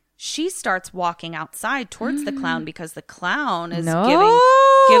 She starts walking outside towards the clown because the clown is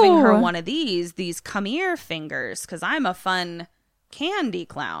giving her one of these come here fingers, because I'm a fun candy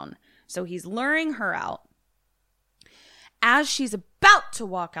clown. So he's luring her out. As she's about to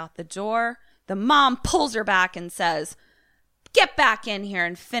walk out the door, the mom pulls her back and says, "Get back in here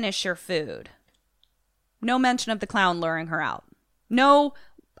and finish your food." No mention of the clown luring her out. No,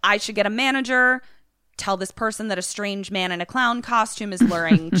 I should get a manager, tell this person that a strange man in a clown costume is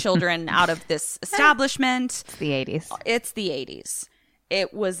luring children out of this establishment. It's the 80s. It's the 80s.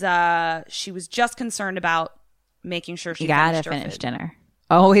 It was, she was just concerned about making sure she You gotta finished her finish food. dinner.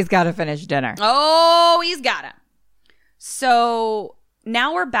 Always gotta finish dinner. Oh, he's got it. So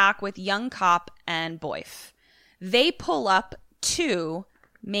now we're back with young cop and Boyf. They pull up to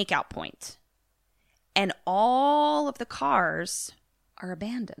Makeout Point, and all of the cars are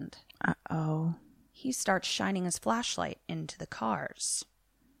abandoned. Uh-oh. He starts shining his flashlight into the cars,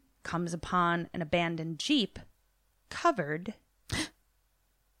 comes upon an abandoned Jeep covered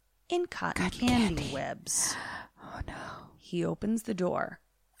in cotton candy webs. Oh, no. He opens the door,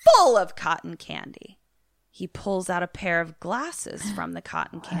 full of cotton candy. He pulls out a pair of glasses from the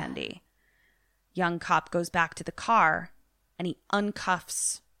cotton candy. Young cop goes back to the car, and he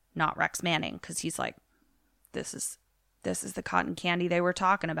uncuffs Not Rex Manning, because he's like, this is the cotton candy they were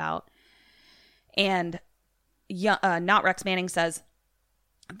talking about. And Not Rex Manning says,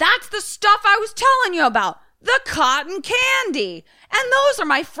 "That's the stuff I was telling you about, the cotton candy. And those are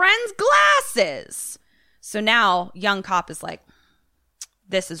my friend's glasses." So now young cop is like,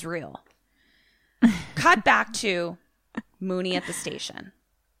 this is real. Cut back to Mooney at the station.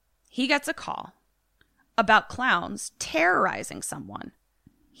 He gets a call about clowns terrorizing someone.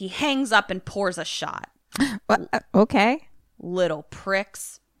 He hangs up and pours a shot. Okay. Little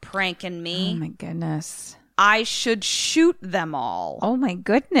pricks pranking me. Oh, my goodness. I should shoot them all. Oh, my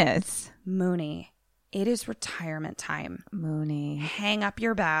goodness. Mooney, it is retirement time. Mooney. Hang up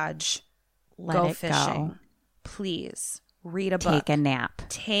your badge. Let go it fishing. go. Please read a book. Take a nap.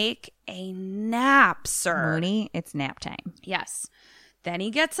 Take a nap, sir. Mooney, it's nap time. Yes. Then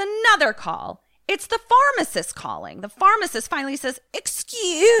he gets another call. It's the pharmacist calling. The pharmacist finally says,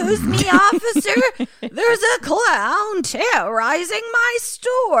 "Excuse me, officer. There's a clown terrorizing my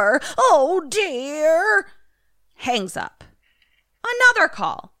store. Oh, dear." Hangs up. Another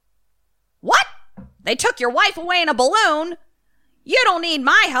call. "What? They took your wife away in a balloon? You don't need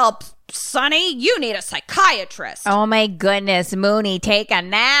my help, Sonny. You need a psychiatrist." Oh, my goodness. Mooney, take a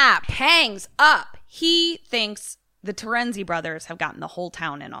nap. Hangs up. He thinks the Terenzi brothers have gotten the whole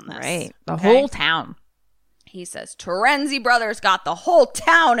town in on this. Right. The Okay? whole town. He says, "Terenzi brothers got the whole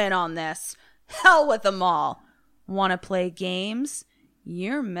town in on this. Hell with them all. Want to play games?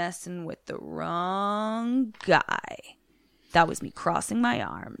 You're messing with the wrong guy." That was me crossing my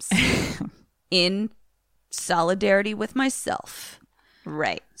arms in solidarity with myself.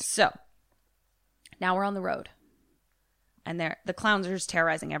 Right. So now we're on the road, and the clowns are just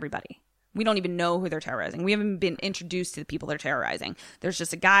terrorizing everybody. We don't even know who they're terrorizing. We haven't been introduced to the people they're terrorizing. There's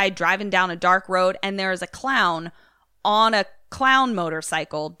just a guy driving down a dark road, and there's a clown on a clown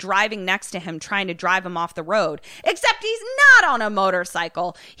motorcycle driving next to him, trying to drive him off the road. Except he's not on a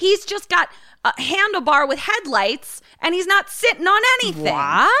motorcycle. He's just got a handlebar with headlights, and he's not sitting on anything.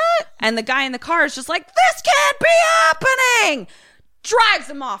 What? And the guy in the car is just like, "This can't be happening!" Drives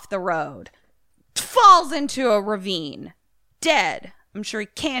him off the road. Falls into a ravine. Dead. I'm sure he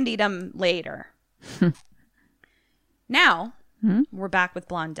candied him later. Now, we're back with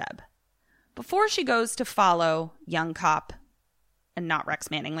Blonde Deb. Before she goes to follow young cop and Not Rex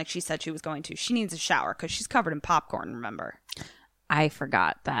Manning like she said she was going to, she needs a shower because she's covered in popcorn, remember? I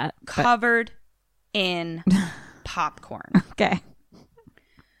forgot that. but- Covered in popcorn. Okay.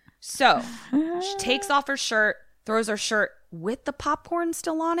 So she takes off her shirt, throws her shirt with the popcorn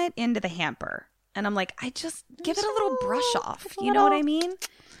still on it into the hamper. And I'm like, I just give it a little brush off. You know what I mean?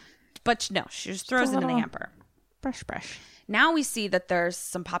 But no, she just throws it in the hamper. Brush. Now we see that there's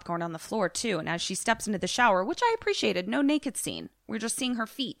some popcorn on the floor too. And as she steps into the shower, which I appreciated, no naked scene. We're just seeing her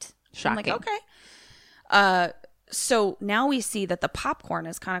feet. Shocking. I'm like, okay. So now we see that the popcorn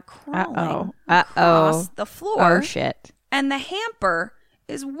is kind of crawling across the floor. Oh, shit. And the hamper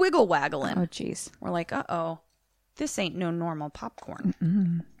is wiggle waggling. Oh, jeez. We're like, uh-oh. This ain't no normal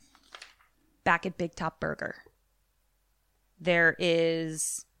popcorn. Back at Big Top Burger, there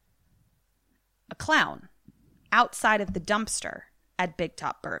is a clown outside of the dumpster at Big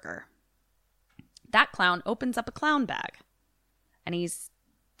Top Burger. That clown opens up a clown bag, and he's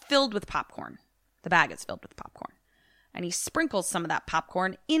filled with popcorn. The bag is filled with popcorn. And he sprinkles some of that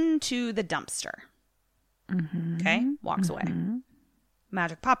popcorn into the dumpster. Okay? Walks away.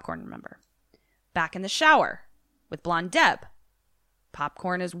 Magic popcorn, remember. Back in the shower with Blonde Deb.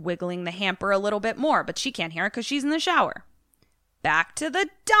 Popcorn is wiggling the hamper a little bit more, but she can't hear it because she's in the shower. Back to the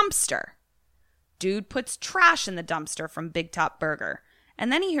dumpster. Dude puts trash in the dumpster from Big Top Burger.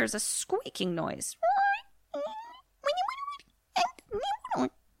 And then he hears a squeaking noise.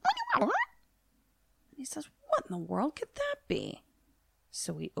 He says, what in the world could that be?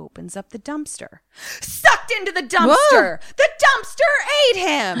 So he opens up the dumpster. Sucked into the dumpster! Whoa. The dumpster ate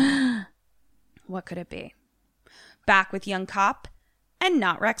him! What could it be? Back with Young Cop and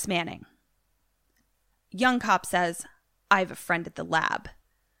not Rex Manning. Young Cop says, I have a friend at the lab.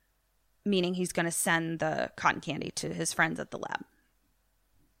 Meaning he's going to send the cotton candy to his friends at the lab.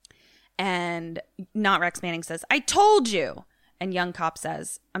 And not Rex Manning says, I told you! And Young Cop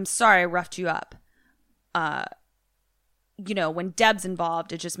says, I'm sorry I roughed you up. When Deb's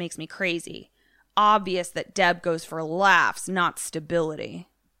involved, it just makes me crazy. Obvious that Deb goes for laughs, not stability.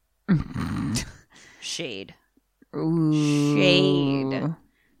 Shade. Ooh. Shade.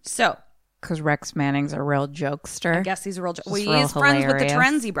 So. Because Rex Manning's a real jokester. I guess he's a real jokester. Well, he is friends with the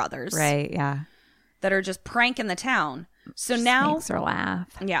Terenzi brothers. Right, yeah. That are just pranking the town. So just now. Makes her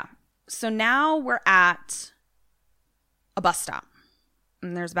laugh. Yeah. So now we're at a bus stop.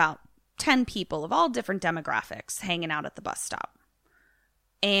 And there's about 10 people of all different demographics hanging out at the bus stop.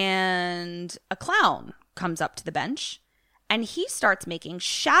 And a clown comes up to the bench and he starts making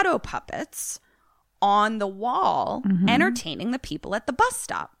shadow puppets on the wall, entertaining the people at the bus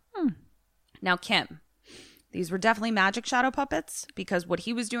stop. Now, Kim, these were definitely magic shadow puppets because what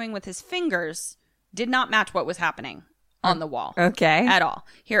he was doing with his fingers did not match what was happening on the wall. Okay. At all.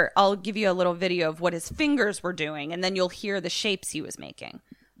 Here, I'll give you a little video of what his fingers were doing and then you'll hear the shapes he was making.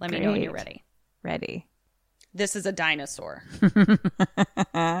 Let me know when you're ready. Ready. This is a dinosaur.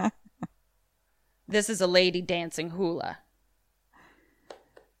 This is a lady dancing hula.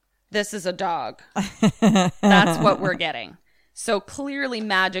 This is a dog. That's what we're getting. So clearly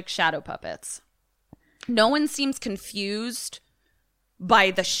magic shadow puppets. No one seems confused by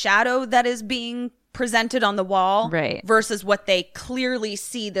the shadow that is being presented on the wall versus what they clearly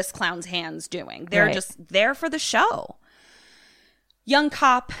see this clown's hands doing. They're just there for the show. Young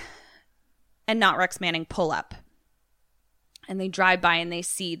Cop and not Rex Manning pull up. And they drive by and they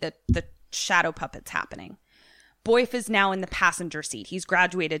see the shadow puppets happening. Boyf is now in the passenger seat. He's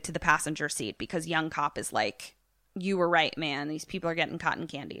graduated to the passenger seat because Young Cop is like, you were right, man. These people are getting cotton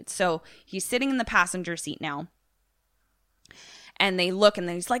candied. So he's sitting in the passenger seat now. And they look and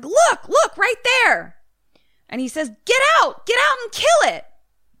then he's like, look, right there. And he says, get out and kill it.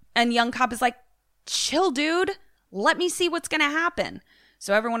 And Young Cop is like, chill, dude. Let me see what's going to happen.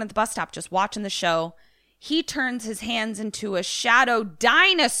 So everyone at the bus stop just watching the show. He turns his hands into a shadow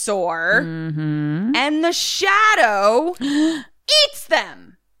dinosaur. And the shadow eats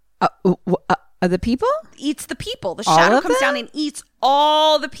them. The people? Eats the people. The shadow comes down and eats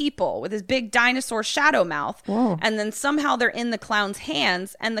all the people with his big dinosaur shadow mouth. Whoa. And then somehow they're in the clown's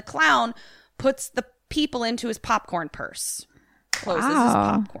hands. And the clown puts the people into his popcorn purse. Closes his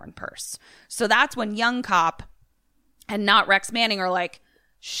popcorn purse. So that's when Young Cop and not Rex Manning are like,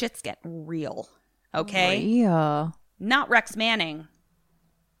 shit's getting real. Okay? Real. Not Rex Manning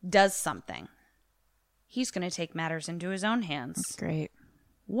does something. He's going to take matters into his own hands. That's great.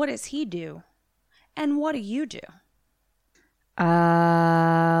 What does he do? And what do you do?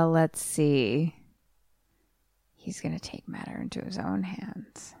 Let's see. He's going to take matter into his own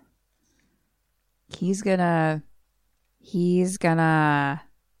hands. He's gonna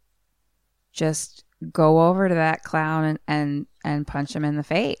just go over to that clown and punch him in the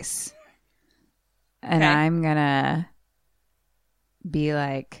face. And Okay. I'm gonna be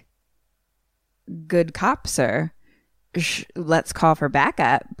like, good cop, sir. Let's call for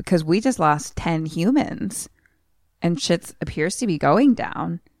backup because we just lost 10 humans and shit appears to be going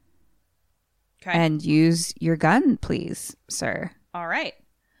down. Okay. And use your gun, please, sir. All right.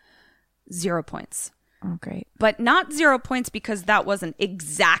 0 points. Oh, great. But not 0 points because that wasn't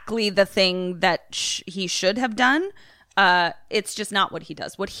exactly the thing that he should have done. It's just not what he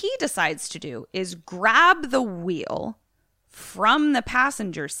does. What he decides to do is grab the wheel from the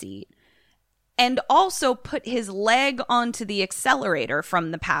passenger seat and also put his leg onto the accelerator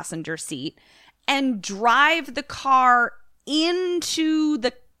from the passenger seat and drive the car into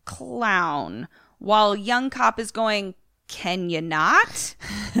the clown while young cop is going, "Can you not?"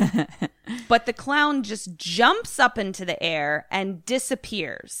 But the clown just jumps up into the air and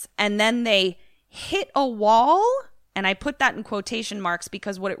disappears. And then they hit a wall. And I put that in quotation marks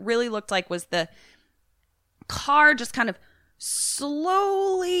because what it really looked like was the car just kind of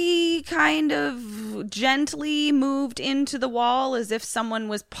slowly, kind of gently moved into the wall as if someone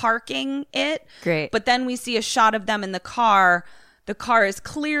was parking it. Great. But then we see a shot of them in the car. The car is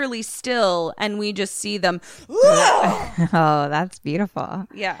clearly still, and we just see them. Oh, that's beautiful.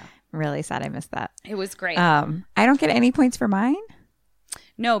 Yeah. Really sad I missed that. It was great. I don't get any points for mine.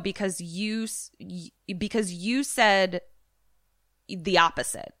 No, because you said the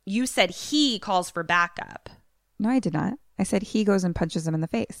opposite. You said he calls for backup. No, I did not. I said he goes and punches them in the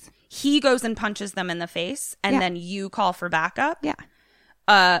face. He goes and punches them in the face, and then you call for backup.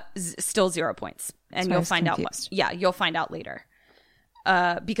 Yeah. Still 0 points, and So I you'll was find out. confused. You'll find out later.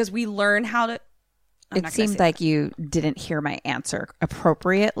 Because we learn how to. It seemed like you didn't hear my answer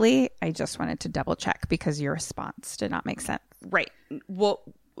appropriately. I just wanted to double check because your response did not make sense. Right. Well,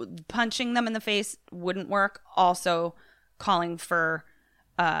 punching them in the face wouldn't work. Also, calling for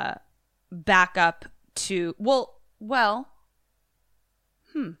backup to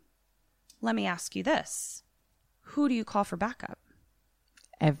let me ask you this. Who do you call for backup?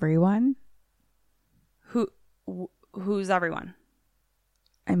 Everyone? Who's everyone?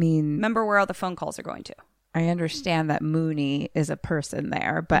 I mean, Remember where all the phone calls are going to. I understand that Mooney is a person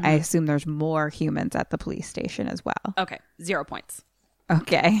there, but I assume there's more humans at the police station as well. Okay. 0 points.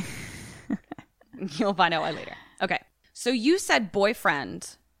 Okay. You'll find out why later. Okay. So you said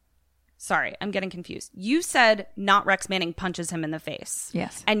boyfriend. Sorry, I'm getting confused. You said not Rex Manning punches him in the face.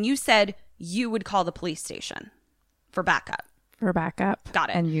 Yes. And you said you would call the police station for backup. For backup. Got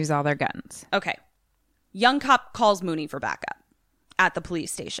it. And use all their guns. Okay. Young cop calls Mooney for backup at the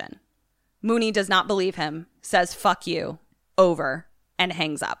police station. Mooney does not believe him, says fuck you, over, and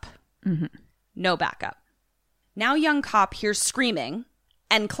hangs up. Mm-hmm. No backup. Now young cop hears screaming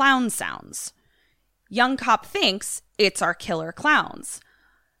and clown sounds. Young cop thinks it's our killer clowns.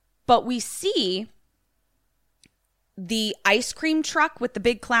 But we see the ice cream truck with the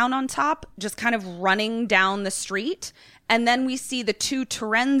big clown on top just kind of running down the street. And then we see the two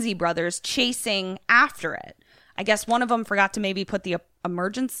Terenzi brothers chasing after it. I guess one of them forgot to maybe put the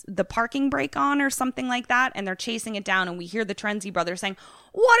parking brake on or something like that. And they're chasing it down. And we hear the Terenzi brothers saying,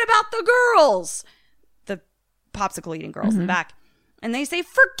 "What about the girls?" The popsicle eating girls in the back. And they say,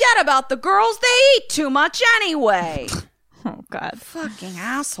 "Forget about the girls. They eat too much anyway." Oh, God. Fucking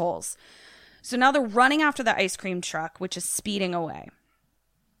assholes. So now they're running after the ice cream truck, which is speeding away.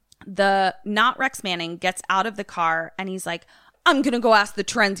 The not Rex Manning gets out of the car and he's like, "I'm going to go ask the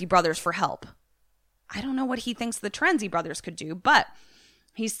Terenzi brothers for help." I don't know what he thinks the Terenzi brothers could do, but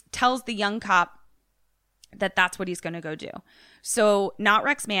he tells the young cop that that's what he's going to go do. So not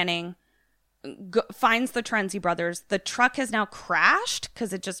Rex Manning finds the Terenzi brothers. The truck has now crashed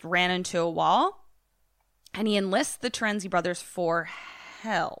because it just ran into a wall. And he enlists the Terenzi brothers for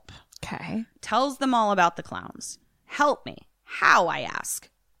help. Okay. Tells them all about the clowns. "Help me." How, I ask.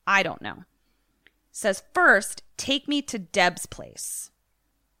 I don't know. Says, "First, take me to Deb's place."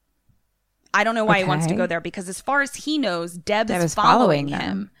 I don't know why he wants to go there because as far as he knows, Deb is following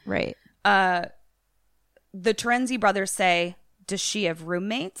him. Right. The Terenzi brothers say, "Does she have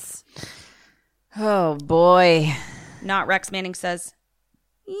roommates?" Oh, boy. Not Rex Manning says,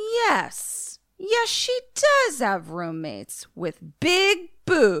 "Yes. Yes, she does have roommates with big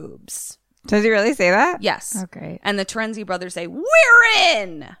boobs." Does he really say that? Yes. Oh, great. And the Terenzi brothers say, "We're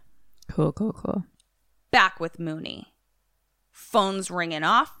in." Cool, cool, cool. Back with Mooney. Phone's ringing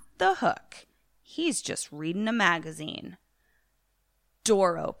off the hook. He's just reading a magazine.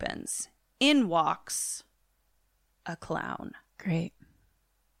 Door opens. In walks a clown. Great.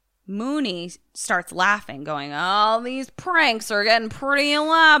 Mooney starts laughing, going, "All these pranks are getting pretty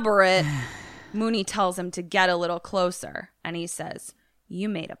elaborate." Mooney tells him to get a little closer, and he says, "You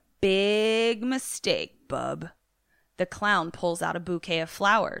made a big mistake, bub." The clown pulls out a bouquet of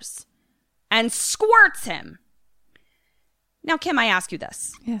flowers and squirts him. Now, Kim, I ask you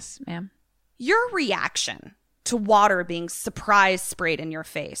this. Yes, ma'am. Your reaction to water being surprise sprayed in your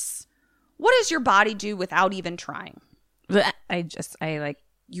face, What does your body do without even trying? You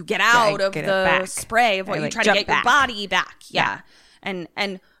get out of the spray of what you try to get your body back. Yeah. And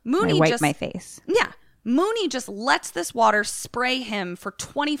Mooney I wipe my face. Yeah. Mooney just lets this water spray him for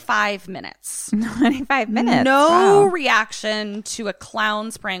 25 minutes. 25 minutes. No reaction to a clown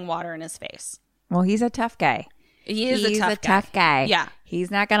spraying water in his face. Well, he's a tough guy. He's a tough guy. Yeah. He's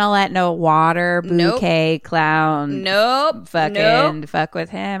not going to let no water bouquet clown fuck with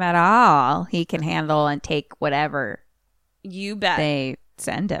him at all. He can handle and take whatever you bet they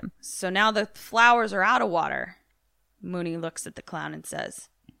send him. So now the flowers are out of water. Mooney looks at the clown and says,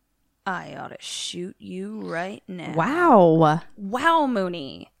 I ought to shoot you right now. Wow,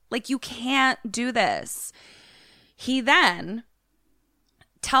 Mooney. Like, you can't do this. He then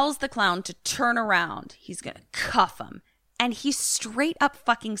tells the clown to turn around. He's going to cuff him. And he straight up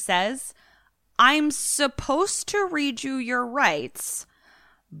fucking says, I'm supposed to read you your rights,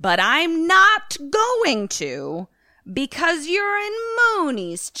 but I'm not going to because you're in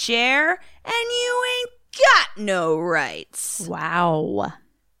Mooney's chair and you ain't got no rights. Wow.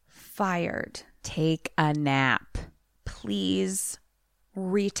 Fired. Take a nap. Please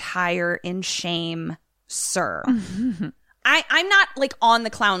retire in shame, sir. I'm not like on the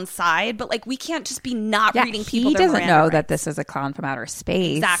clown's side, but like we can't just be not reading people. He doesn't know that this is a clown from outer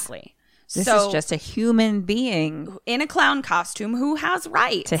space. Exactly. This is just a human being in a clown costume who has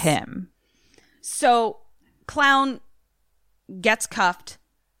rights to him. So clown gets cuffed.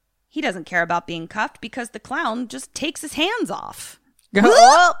 He doesn't care about being cuffed because the clown just takes his hands off.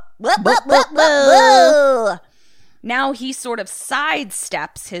 Now he sort of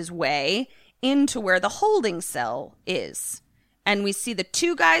sidesteps his way into where the holding cell is. And we see the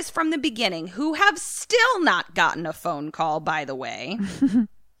two guys from the beginning who have still not gotten a phone call, by the way.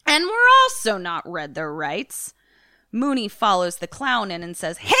 And were also not read their rights. Mooney follows the clown in and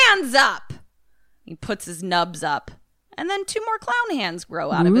says, hands up! He puts his nubs up. And then two more clown hands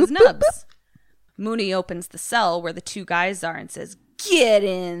grow out of his nubs. Mooney opens the cell where the two guys are and says, get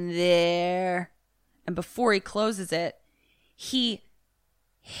in there. And before he closes it, he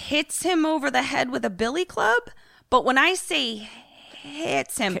hits him over the head with a billy club. But when I say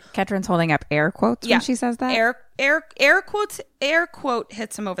hits him, Ketrin's holding up air quotes when she says that. Air quote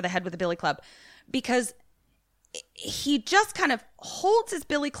hits him over the head with a billy club because he just kind of holds his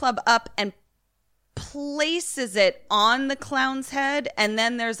billy club up and places it on the clown's head, and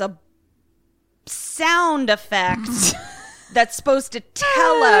then there's a sound effect that's supposed to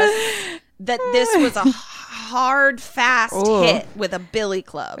tell us that this was a hard, fast hit with a billy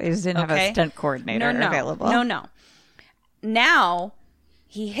club. They just didn't have a stunt coordinator available. No. Now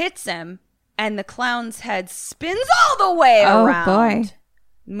he hits him, and the clown's head spins all the way around. Oh, boy.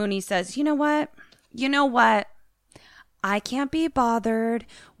 Mooney says, you know what? I can't be bothered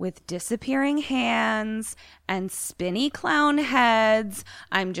with disappearing hands and spinny clown heads.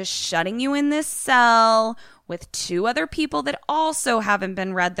 I'm just shutting you in this cell with two other people that also haven't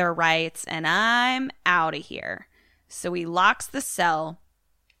been read their rights, and I'm out of here. So he locks the cell,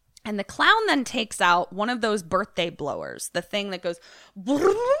 and the clown then takes out one of those birthday blowers, the thing that goes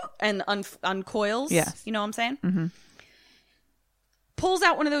and uncoils. Yes. You know what I'm saying? Mm-hmm. Pulls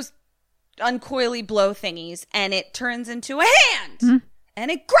out one of those uncoily blow thingies, and it turns into a hand. Mm-hmm.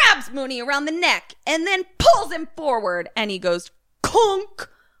 And it grabs Mooney around the neck and then pulls him forward, and he goes conk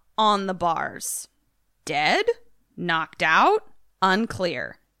on the bars. Dead? Knocked out?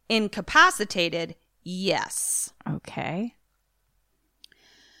 Unclear. Incapacitated? Yes. Okay.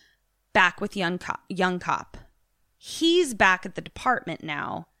 Back with young cop. He's back at the department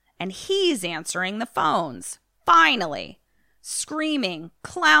now, and he's answering the phones. Finally. Screaming,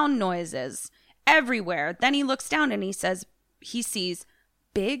 clown noises everywhere. Then he looks down and he says he sees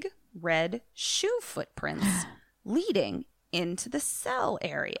big red shoe footprints leading into the cell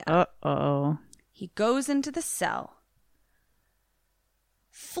area. Uh-oh. He goes into the cell.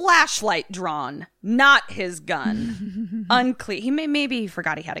 Flashlight drawn, not his gun. Unclear. Maybe he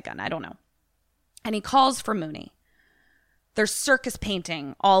forgot he had a gun. I don't know. And he calls for Mooney. There's circus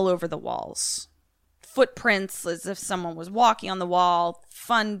painting all over the walls. Footprints as if someone was walking on the wall.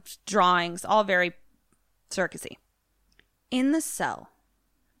 Fun drawings, all very circusy. In the cell,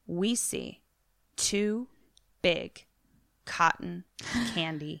 we see two big cotton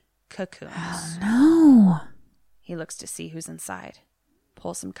candy cocoons. Oh, no. He looks to see who's inside.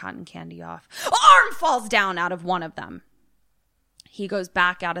 Pulls some cotton candy off. Arm falls down out of one of them. He goes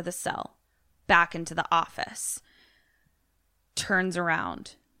back out of the cell, back into the office. Turns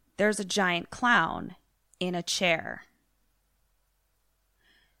around. There's a giant clown in a chair.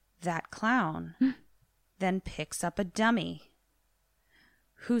 That clown then picks up a dummy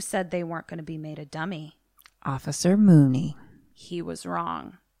Who said they weren't going to be made a dummy? Officer Mooney. He was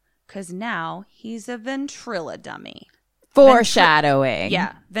wrong. Because now he's a ventrilo dummy. Foreshadowing.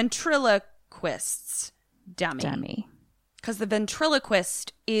 Yeah. Ventriloquist's dummy. Dummy. Because the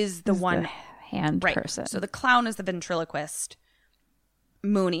ventriloquist is the one. The hand right. person. So the clown is the ventriloquist.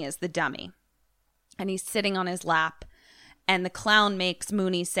 Mooney is the dummy. And he's sitting on his lap. And the clown makes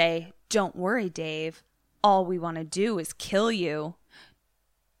Mooney say, "Don't worry, Dave. All we want to do is kill you."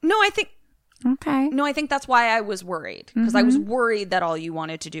 No, I think that's why I was worried. Because I was worried that all you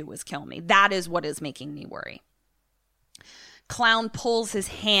wanted to do was kill me. That is what is making me worry. Clown pulls his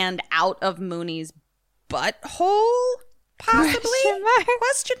hand out of Mooney's butthole, possibly?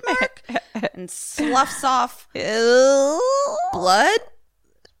 Question mark. And sloughs off blood.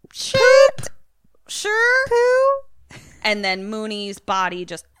 Poop. Sure. Poo. And then Mooney's body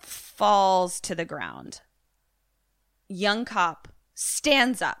just falls to the ground. Young cop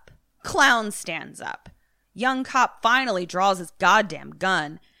stands up. Clown stands up. Young cop finally draws his goddamn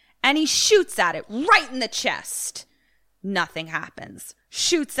gun and he shoots at it right in the chest. Nothing happens.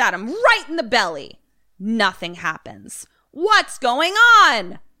 Shoots at him right in the belly. Nothing happens. What's going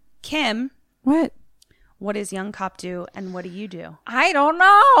on? Kim. What? What does young cop do and what do you do? I don't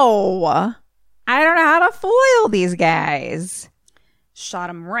know. I don't know how to foil these guys.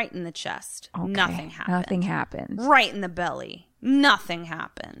 Shot him right in the chest. Okay. Nothing happened. Nothing happened. Right in the belly. Nothing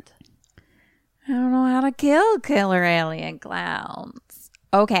happened. I don't know how to kill killer alien clowns.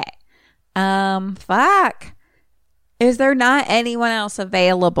 Okay. Fuck. Is there not anyone else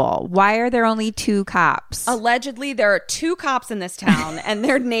available? Why are there only 2 cops? Allegedly, there are 2 cops in this town, and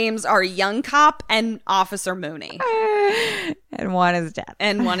their names are Young Cop and Officer Mooney. And one is dead.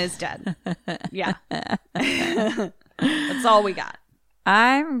 And one is dead. Yeah. That's all we got.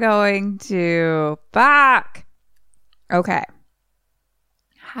 I'm going to... Fuck. Okay.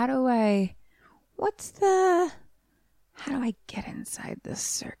 How do I get inside this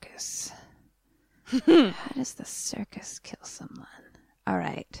circus? How does the circus kill someone? All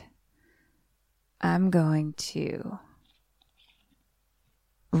right. I'm going to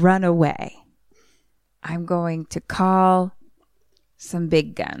run away. I'm going to call some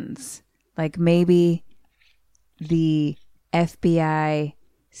big guns. Like maybe the FBI,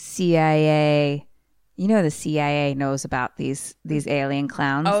 CIA. You know the CIA knows about these alien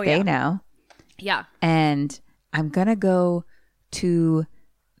clowns. Oh, yeah. They know. Yeah. And I'm going to go to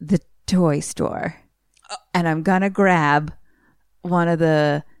the toy store. And I'm going to grab one of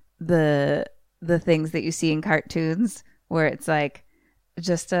the things that you see in cartoons where it's like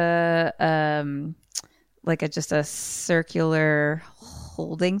just a circular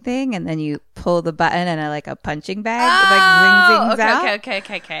holding thing, and then you pull the button and a punching bag like zings out.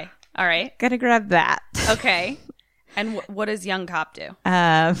 Okay. All right. Gotta grab that. Okay. And what does young cop do?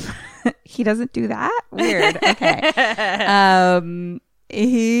 He doesn't do that? Weird. Okay.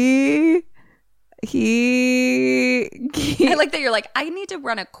 He I like that you're like, I need to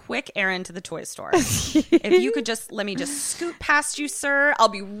run a quick errand to the toy store. If you could let me scoot past you, sir. I'll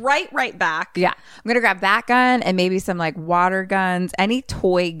be right back. Yeah. I'm going to grab that gun and maybe some water guns, any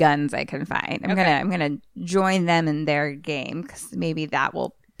toy guns I can find. I'm going to join them in their game cuz maybe that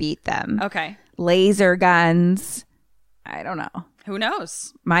will beat them. Okay. Laser guns. I don't know. Who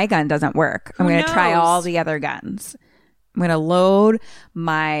knows? My gun doesn't work. I'm going to try all the other guns. I'm going to load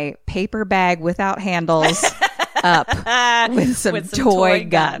my paper bag without handles up with some toy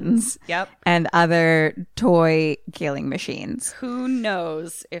guns. Yep. And other toy killing machines. Who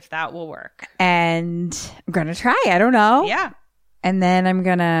knows if that will work? And I'm going to try. I don't know. Yeah. And then I'm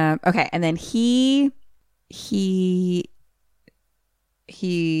going to... Okay. And then he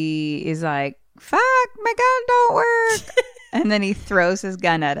is like, fuck, my gun don't work. And then he throws his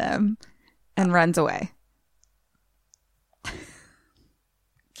gun at him and runs away.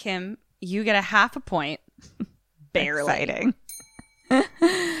 Kim, you get a half a point. Barely. Exciting.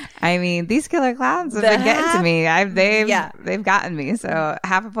 I mean, these killer clowns have been getting to me. They've gotten me. So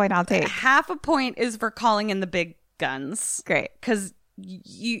half a point I'll take. Half a point is for calling in the big guns. Great. Because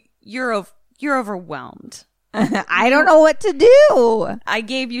you're overwhelmed. I don't know what to do. I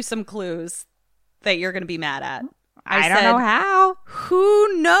gave you some clues that you're going to be mad at. I don't know how.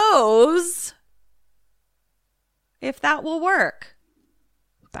 Who knows if that will work?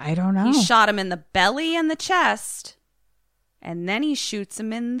 I don't know. He shot him in the belly and the chest, and then he shoots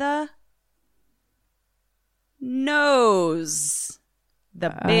him in the nose.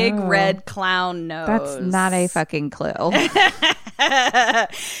 The big red clown nose. That's not a fucking clue.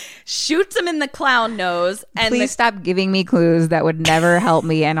 Shoots him in the clown nose. And Please stop giving me clues that would never help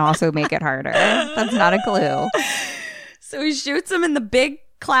me and also make it harder. That's not a clue. So he shoots him in the big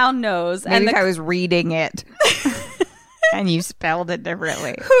clown nose. Maybe and if I was reading it and you spelled it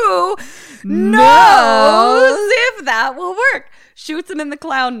differently. who knows if that will work? Shoots him in the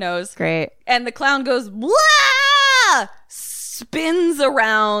clown nose. Great. And the clown goes, blah! Spins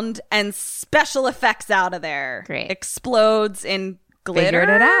around and special effects out of there. Great. Explodes in glitter? Figured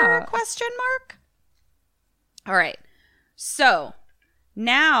it out. Question mark? All right. So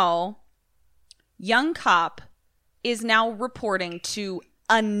now young cop is now reporting to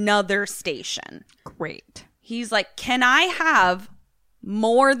another station. Great. He's like, can I have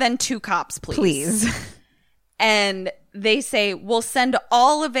more than 2 cops, please? Please. And they say, we'll send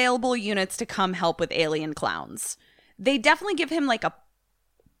all available units to come help with alien clowns. They definitely give him like a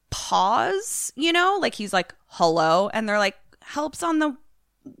pause, you know? Like he's like, hello. And they're like, help's on the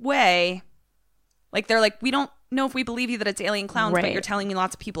way. Like they're like, we don't know if we believe you that it's alien clowns, but you're telling me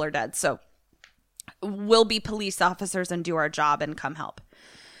lots of people are dead. So we'll be police officers and do our job and come help.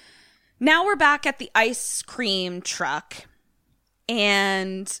 Now we're back at the ice cream truck.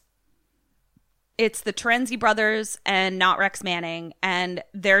 And it's the Terenzi brothers and not Rex Manning, and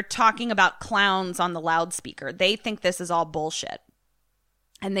they're talking about clowns on the loudspeaker. They think this is all bullshit,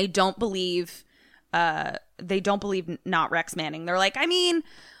 and they don't believe not Rex Manning. They're like, I mean,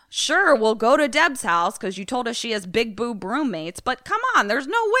 sure, we'll go to Deb's house because you told us she has big boob roommates, but come on, there's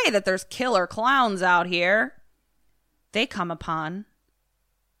no way that there's killer clowns out here. They come upon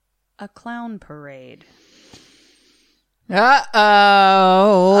a clown parade. Uh-oh.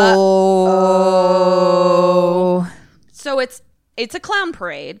 So it's a clown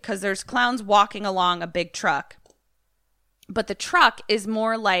parade because there's clowns walking along a big truck. But the truck is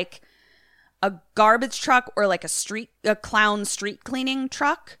more like a garbage truck or like a clown street cleaning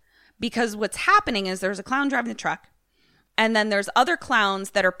truck. Because what's happening is there's a clown driving the truck. And then there's other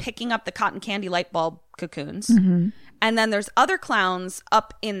clowns that are picking up the cotton candy light bulb cocoons. Mm-hmm. And then there's other clowns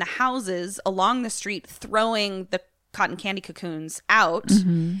up in the houses along the street throwing the cotton candy cocoons out.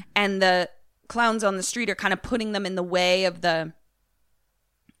 Mm-hmm. And the clowns on the street are kind of putting them in the way of the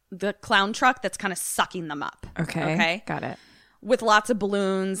clown truck that's kind of sucking them up. Okay. Got it. With lots of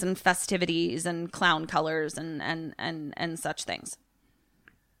balloons and festivities and clown colors and such things.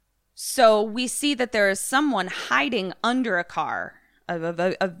 So we see that there is someone hiding under a car of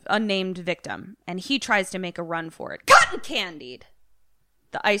an unnamed victim, and he tries to make a run for it. Cotton candied!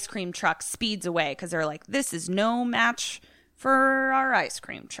 The ice cream truck speeds away because they're like, this is no match for our ice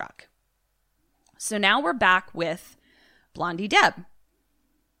cream truck. So now we're back with Blondie Deb.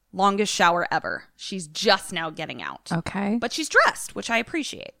 Longest shower ever. She's just now getting out. Okay. But she's dressed, which I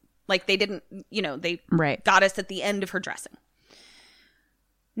appreciate. Like they didn't, they got us at the end of her dressing.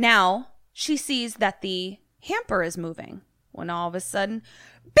 Now she sees that the hamper is moving when all of a sudden,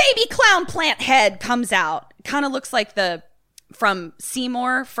 baby clown plant head comes out. Kind of looks like from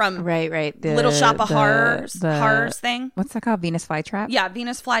Seymour from right. The Little Shop of Horrors thing. What's that called? Venus Flytrap? Yeah,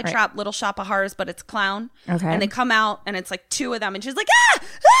 Venus Flytrap, right. Little Shop of Horrors, but it's clown. Okay. And they come out and it's like 2 of them and she's like, ah!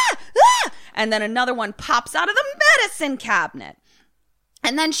 And then another one pops out of the medicine cabinet.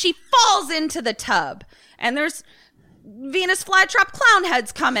 And then she falls into the tub. And there's Venus Flytrap clown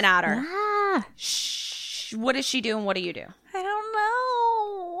heads coming at her. Ah. Shh. What does she do and what do you do? I don't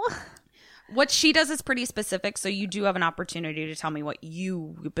know. What she does is pretty specific, so you do have an opportunity to tell me what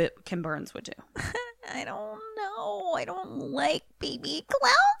you, Kim Burns, would do. I don't know. I don't like baby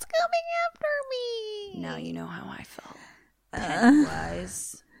clowns coming after me. Now you know how I felt.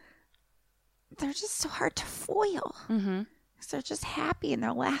 Pennywise. They're just so hard to foil. Mm-hmm. Because they're just happy and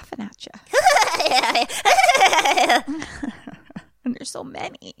they're laughing at you. And there's so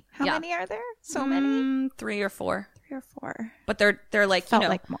many. How many are there? So many? 3 or 4. 3 or 4. But they're like, Felt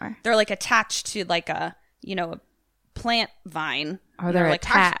like more. They're like attached to like a plant vine. Oh, they're like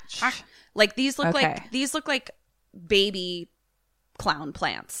attached. Like these look like baby clown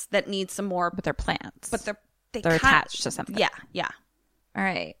plants that need some more. But they're plants. But they're attached to something. Yeah. All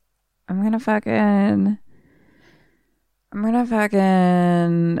right. I'm gonna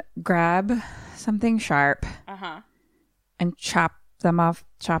fucking grab something sharp. And chop them off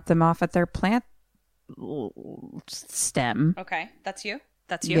at their plant stem. Okay, that's you.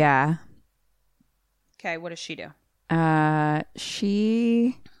 Yeah. Okay, what does she do?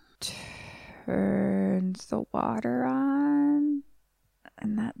 She turns the water on,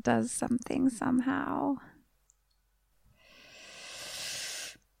 and that does something somehow.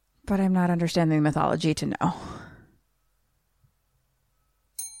 But I'm not understanding the mythology to know.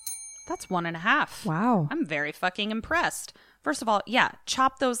 That's 1.5. Wow. I'm very fucking impressed. First of all,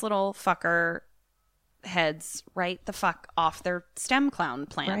 chop those little fucker heads right the fuck off their stem clown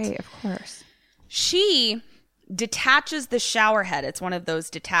plant. Right, of course. She detaches the shower head. It's one of those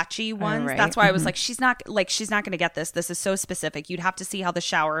detachy ones. right. That's why I was like, she's not going to get this. This is so specific. You'd have to see how the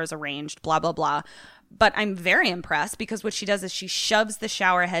shower is arranged, blah, blah, blah. But I'm very impressed because what she does is she shoves the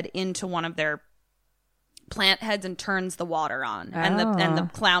shower head into one of their plant heads and turns the water on. And the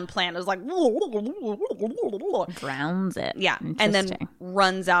clown plant is like Grounds it. Yeah. And then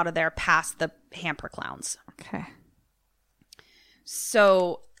runs out of there past the hamper clowns. Okay.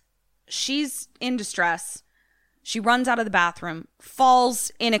 So she's in distress. She runs out of the bathroom,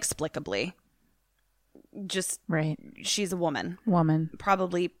 falls inexplicably. Just, right. She's a woman.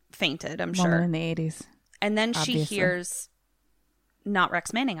 Probably fainted, I'm sure. Woman in the 80s. And then obviously. she hears not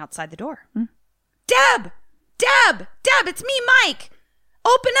Rex Manning outside the door. Deb, it's me, Mike.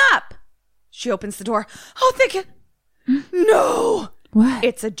 Open up. She opens the door. Oh, thank you. No. What?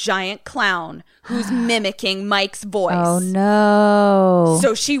 It's a giant clown who's mimicking Mike's voice. Oh, no.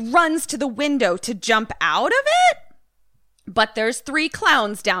 So she runs to the window to jump out of it. But there's 3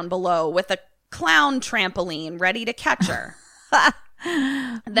 clowns down below with a clown trampoline ready to catch her.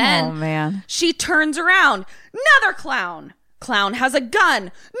 Then oh, man. She turns around. Another clown. Clown has a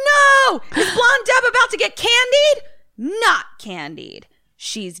gun. No! Is Blonde Deb about to get candied? Not candied.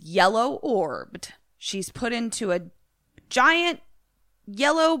 She's yellow orbed. She's put into a giant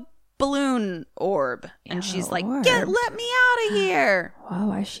yellow balloon orb. And she's like, let me out of here. Whoa,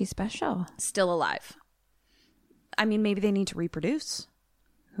 why is she special? Still alive. I mean, maybe they need to reproduce.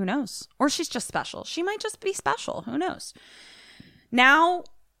 Who knows? Or she's just special. She might just be special. Who knows? Now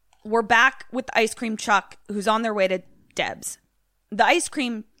we're back with the ice cream truck who's on their way to Deb's. The ice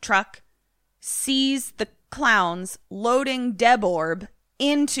cream truck sees the clowns loading Deb Orb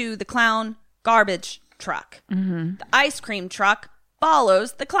into the clown garbage truck. The ice cream truck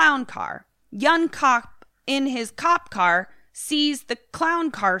follows the clown car. Young cop in his cop car sees the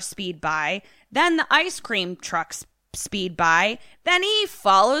clown car speed by, then the ice cream truck speed by, then he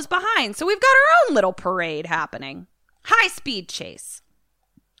follows behind. So we've got our own little parade happening. High speed chase.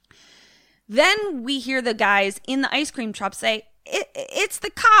 Then we hear the guys in the ice cream truck say, it's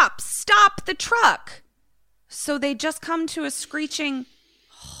the cops. Stop the truck. So they just come to a screeching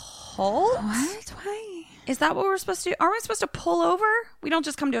halt? What? Why? Is that what we're supposed to do? Aren't we supposed to pull over? We don't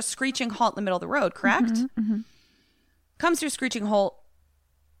just come to a screeching halt in the middle of the road, correct? Comes to a screeching halt.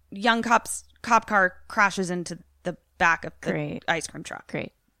 Young cop car crashes into the back of the ice cream truck.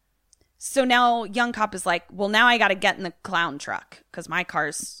 Great. So now young cop is like, well, now I got to get in the clown truck because my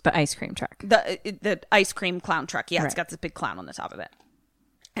car's The ice cream truck. the ice cream clown truck. Yeah, Right. It's got this big clown on the top of it.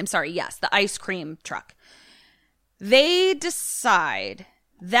 I'm sorry. Yes, the ice cream truck. They decide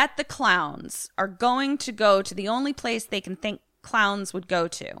that the clowns are going to go to the only place they can think clowns would go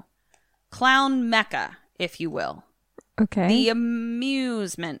to. Clown Mecca, if you will. Okay. The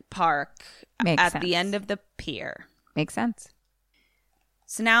amusement park Makes at sense. the end of the pier. Makes sense.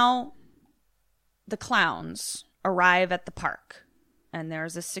 So now the clowns arrive at the park, and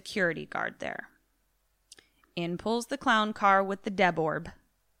there's a security guard there. In pulls the clown car with the Deb Orb.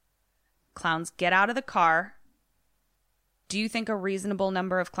 Clowns get out of the car. Do you think a reasonable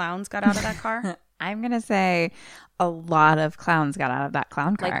number of clowns got out of that car? I'm going to say a lot of clowns got out of that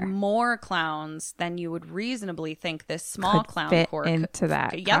clown car. Like more clowns than you would reasonably think this small Could clown fit core into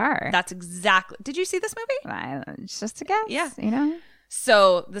that Yep, car. that's exactly. Did you see this movie? It's just a guess. Yeah. You know?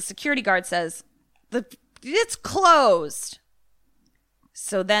 So the security guard says, it's closed.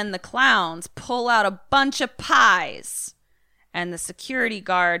 So then the clowns pull out a bunch of pies, and the security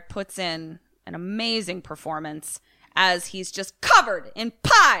guard puts in an amazing performance as he's just covered in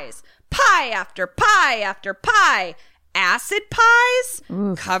pies. Pie after pie after pie. Acid pies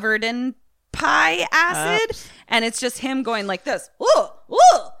covered in pie acid. And it's just him going like this. Whoa,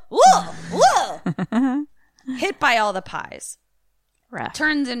 whoa, whoa, whoa. Hit by all the pies. Rough.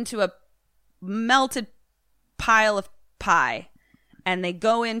 Turns into a melted pile of pie. And they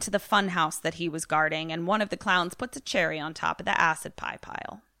go into the fun house that he was guarding. And one of the clowns puts a cherry on top of the acid pie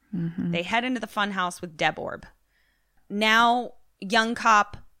pile. They head into the fun house with Deb Orb. Now, young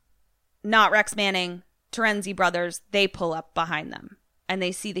cop, not Rex Manning, Terenzi brothers, they pull up behind them. And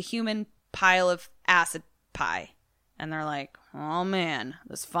they see the human pile of acid pie. And they're like, oh man,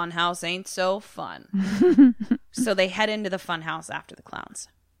 this fun house ain't so fun. So they head into the fun house after the clowns.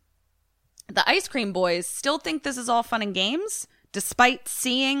 The ice cream boys still think this is all fun and games, despite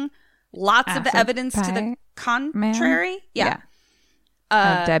seeing lots of Acid evidence to the pie contrary. Yeah.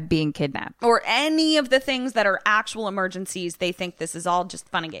 Of Deb being kidnapped. Or any of the things that are actual emergencies, they think this is all just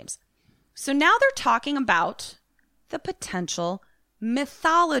fun and games. So now they're talking about the potential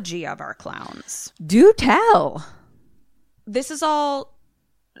mythology of our clowns. Do tell. This is all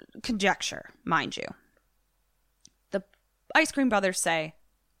conjecture, mind you. ice cream brothers say,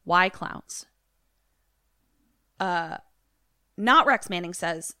 why clowns? Not Rex Manning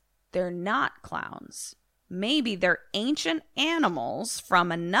says, they're not clowns. Maybe they're ancient animals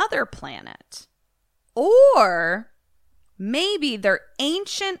from another planet. Or maybe they're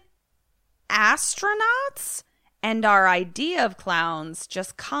ancient astronauts and our idea of clowns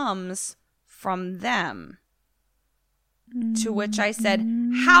just comes from them. To which I said,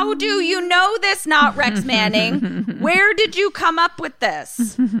 how do you know this, Not Rex Manning? Where did you come up with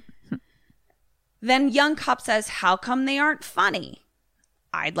this? Then Young Cop says, how come they aren't funny?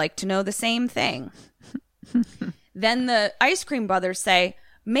 I'd like to know the same thing. Then the Ice Cream Brothers say,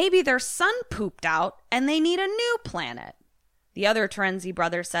 maybe their sun pooped out and they need a new planet. The other Terenzi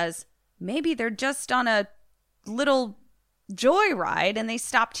brother says, maybe they're just on a little joyride and they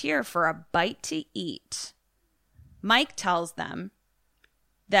stopped here for a bite to eat. Mike tells them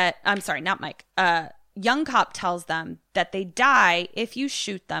that, I'm sorry, not Mike. Young Cop tells them that they die if you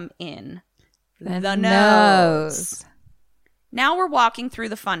shoot them in the nose. Now we're walking through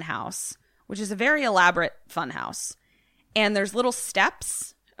the funhouse, which is a very elaborate funhouse. And there's little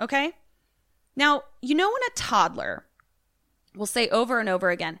steps, okay? Now, you know when a toddler will say over and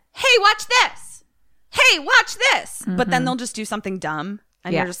over again, hey, watch this! Hey, watch this! But then they'll just do something dumb.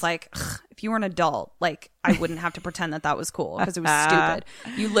 And you're just like, if you were an adult, like, I wouldn't have to pretend that was cool because it was stupid.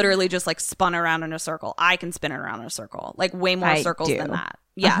 You literally just, like, spun around in a circle. I can spin it around in a circle. Like, way more circles than that.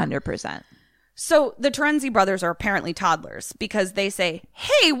 Yeah. 100%. So the Terenzi brothers are apparently toddlers because they say,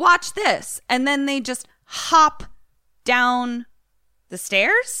 hey, watch this. And then they just hop down the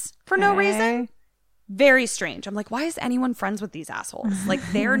stairs for no reason. Very strange. I'm like, why is anyone friends with these assholes? Like,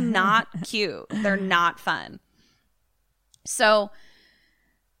 they're not cute. They're not fun. So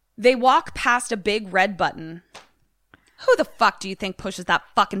they walk past a big red button. Who the fuck do you think pushes that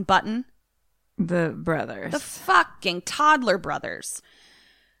fucking button? The brothers. The fucking toddler brothers.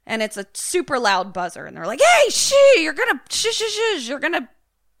 And it's a super loud buzzer. And they're like, hey, you're going to you're going to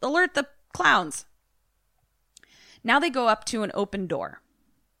alert the clowns. Now they go up to an open door.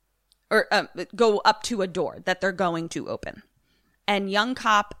 Or go up to a door that they're going to open. And Young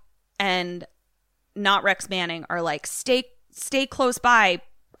Cop and Not Rex Manning are like, stay close by,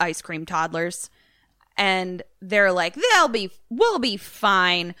 ice cream toddlers. And they're like, we'll be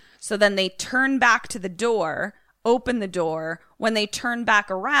fine. So then they turn back to the door, open the door. When they turn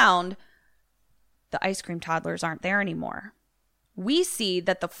back around, the ice cream toddlers aren't there anymore. We see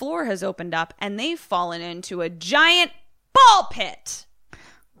that the floor has opened up and they've fallen into a giant ball pit.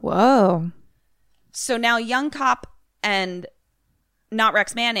 Whoa. So now Young Cop and Not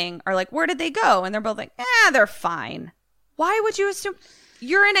Rex Manning are like, where did they go? And they're both like, they're fine. Why would you assume?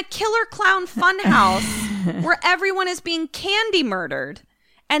 You're in a killer clown funhouse where everyone is being candy murdered.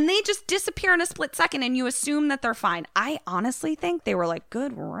 And they just disappear in a split second and you assume that they're fine. I honestly think they were like,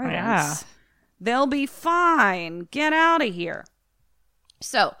 good riddance. Yeah. They'll be fine. Get out of here.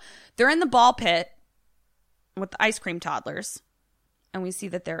 So they're in the ball pit with the ice cream toddlers. And we see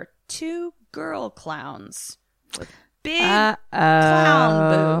that there are two girl clowns with big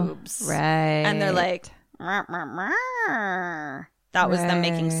clown boobs. Right. And they're like, rah, rah, rah. That was them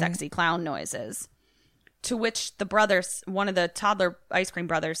making sexy clown noises. To which the brothers, one of the toddler ice cream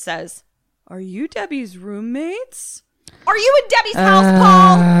brothers says, are you Debbie's roommates? Are you in Debbie's house,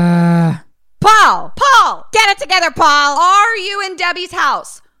 Paul? Paul! Get it together, Paul! Are you in Debbie's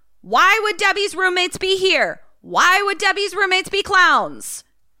house? Why would Debbie's roommates be here? Why would Debbie's roommates be clowns?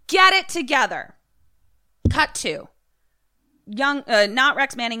 Get it together. Cut to Not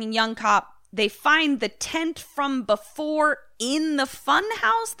Rex Manning and Young Cop. They find the tent from before in the fun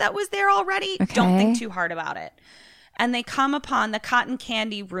house that was there already. Okay. Don't think too hard about it. And they come upon the cotton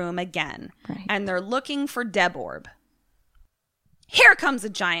candy room again. Right. And they're looking for Deborb. Here comes a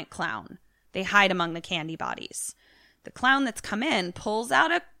giant clown. They hide among the candy bodies. The clown that's come in pulls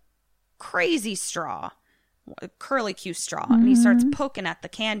out a crazy straw, a curlicue straw, and he starts poking at the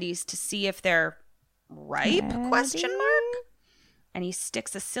candies to see if they're ripe, ? And he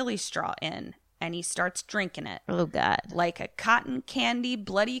sticks a silly straw in, and he starts drinking it. Oh, God. Like a cotton candy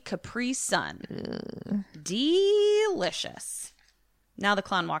bloody Capri Sun. Delicious. Now the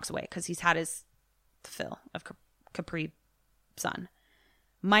clown walks away because he's had his fill of Capri Sun.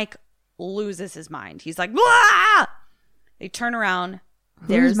 Mike loses his mind. He's like, blah! They turn around.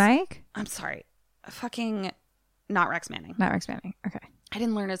 Who's Mike? I'm sorry. Fucking Not Rex Manning. Not Rex Manning. Okay. I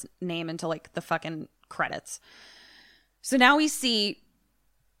didn't learn his name until like the fucking credits. So now we see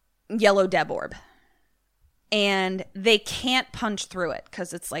Yellow Deborb. And they can't punch through it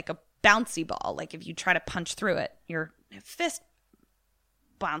because it's like a bouncy ball. Like if you try to punch through it, your fist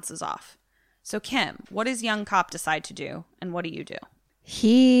bounces off. So Kim, what does young cop decide to do, and what do you do?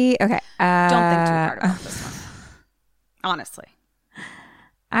 Okay. Don't think too hard about this one. Honestly.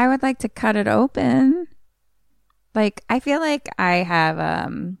 I would like to cut it open. Like, I feel like I have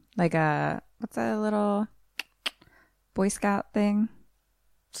like what's a little Boy Scout thing?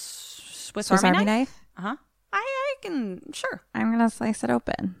 Swiss Army knife? Uh-huh. I can, sure. I'm gonna slice it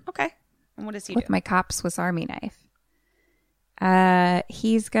open. Okay. And what does he with do? my cop Swiss Army knife.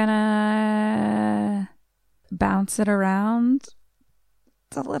 He's gonna bounce it around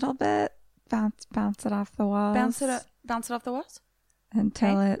a little bit. Bounce it off the walls. Bounce it off the walls?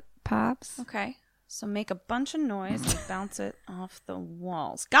 Until it pops. Okay. So make a bunch of noise and bounce it off the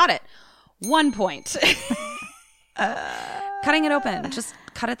walls. Got it. 1 point. Cutting it open. Just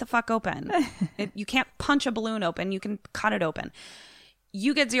cut it the fuck open. You can't punch a balloon open. You can cut it open.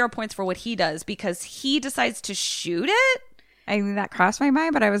 You get 0 points for what he does because he decides to shoot it. I mean, that crossed my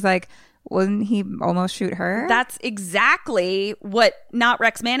mind, but I was like, wouldn't he almost shoot her? That's exactly what Not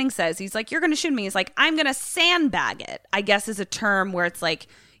Rex Manning says. He's like, you're going to shoot me. He's like, I'm going to sandbag it, I guess is a term where it's like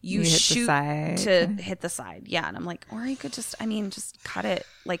you shoot to hit the side. Yeah. And I'm like, or you could just cut it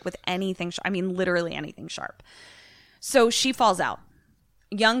like with anything. Literally anything sharp. So she falls out.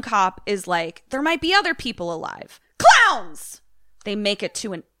 Young cop is like, there might be other people alive. Clowns! They make it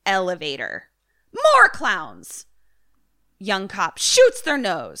to an elevator. More clowns! Young cop shoots their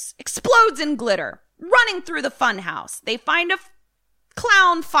nose, explodes in glitter, running through the fun house. They find a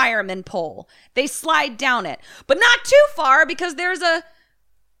clown fireman pole. They slide down it, but not too far because there's a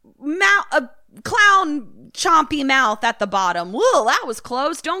clown chompy mouth at the bottom. Whoa, that was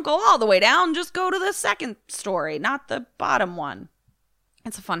close. Don't go all the way down. Just go to the second story, not the bottom one.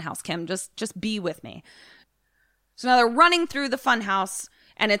 It's a fun house, Kim. Just be with me. So now they're running through the fun house.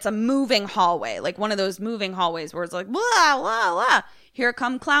 And it's a moving hallway, like one of those moving hallways where it's like, blah, blah, blah. Here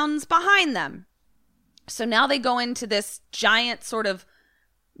come clowns behind them. So now they go into this giant sort of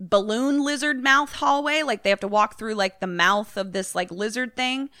balloon lizard mouth hallway. Like they have to walk through like the mouth of this like lizard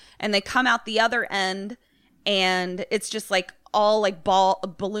thing. And they come out the other end. And it's just like all like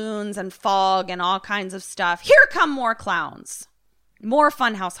balloons and fog and all kinds of stuff. Here come more clowns. More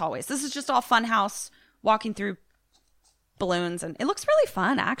funhouse hallways. This is just all funhouse walking through balloons, and it looks really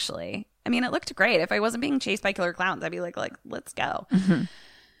fun, actually. I mean, it looked great. If I wasn't being chased by killer clowns, I'd be like let's go. Mm-hmm.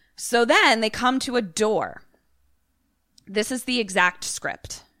 So then they come to a door. This is the exact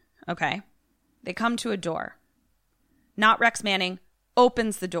script. Okay. They come to a door. Not Rex Manning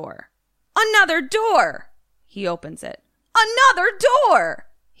opens the door. Another door. He opens it. Another door.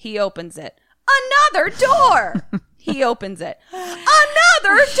 He opens it. Another door. He opens it.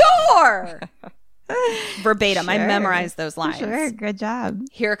 Another door. Verbatim. Sure. I memorized those lines. Sure. Good job.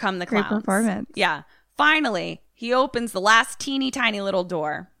 Here come the clowns. Great performance. Yeah. Finally, he opens the last teeny tiny little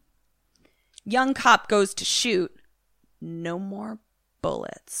door. Young cop goes to shoot. No more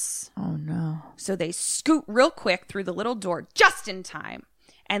bullets. Oh, no. So they scoot real quick through the little door just in time.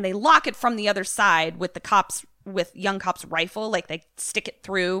 And they lock it from the other side with young cop's rifle. Like they stick it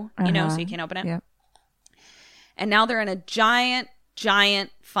through, so you can't open it. Yep. And now they're in a giant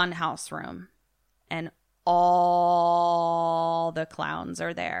funhouse room. And all the clowns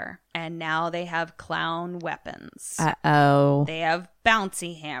are there. And now they have clown weapons. Uh-oh. They have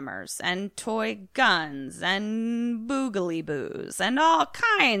bouncy hammers and toy guns and boogly boos and all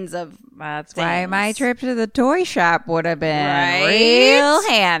kinds of That's things. why my trip to the toy shop would have been Right? real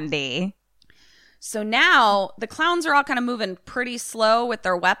handy. So now the clowns are all kind of moving pretty slow with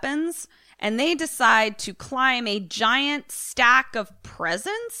their weapons. And they decide to climb a giant stack of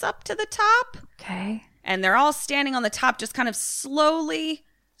presents up to the top. Okay. And they're all standing on the top, just kind of slowly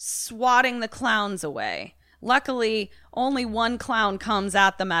swatting the clowns away. Luckily, only one clown comes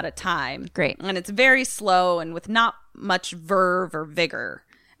at them at a time. Great. And it's very slow and with not much verve or vigor.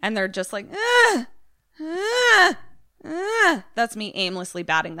 And they're just like, That's me aimlessly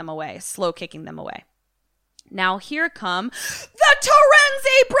batting them away, slow kicking them away. Now here come the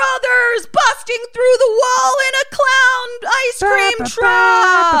Terenzi brothers busting through the wall in a clown ice cream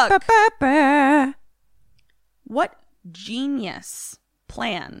truck. What genius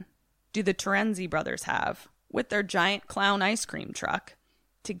plan do the Terenzi brothers have with their giant clown ice cream truck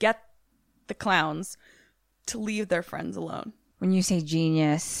to get the clowns to leave their friends alone? When you say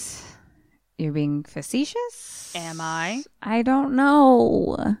genius, you're being facetious? Am I? I don't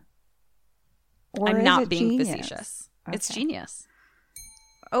know. Or I'm is not it being genius? facetious. Okay. It's genius.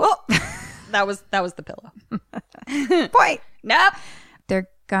 Oh, that was the pillow. Point. Nope. They're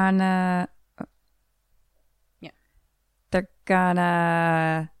gonna. Yeah. They're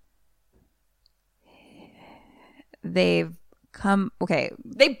gonna. They've come. Okay.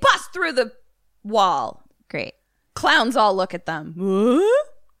 They bust through the wall. Great. Clowns all look at them.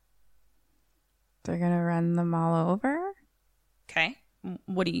 They're going to run them all over? Okay.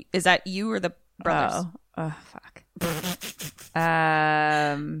 Is that you or the brothers? Oh, fuck.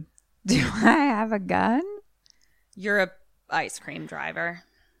 Do I have a gun? You're a ice cream driver.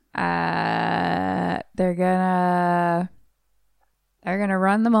 They're gonna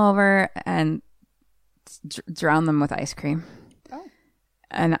run them over and drown them with ice cream. Oh.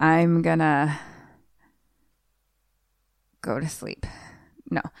 And I'm gonna go to sleep.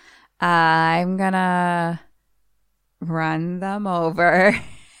 No. I'm gonna run them over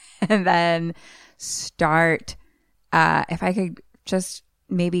and then start, if I could just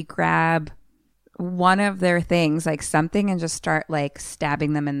maybe grab one of their things, like something, and just start like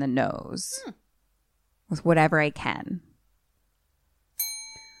stabbing them in the nose with whatever I can.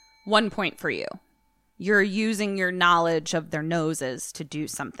 1 point for you. You're using your knowledge of their noses to do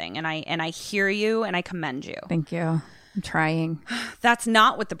something, and I hear you and I commend you. Thank you. I'm trying. That's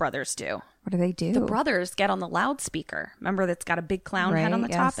not what the brothers do. What do they do? The brothers get on the loudspeaker. Remember, that's got a big clown head on the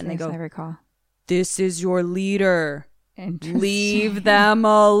top, and they go, I recall. "This is your leader. Interesting. Leave them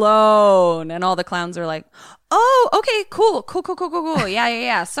alone." And all the clowns are like, "Oh, okay, cool.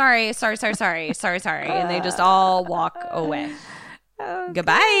 Yeah. Sorry. And they just all walk away. Okay.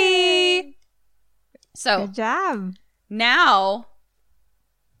 Goodbye. So Good job. now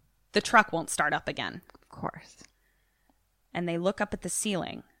the truck won't start up again. Of course. And they look up at the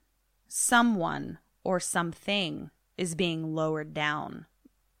ceiling. Someone or something is being lowered down.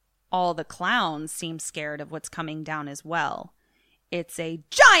 All the clowns seem scared of what's coming down as well. It's a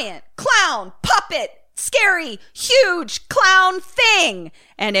giant clown puppet, scary, huge clown thing.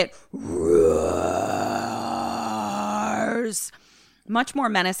 And it roars much more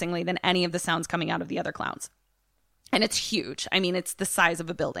menacingly than any of the sounds coming out of the other clowns. And it's huge. I mean, it's the size of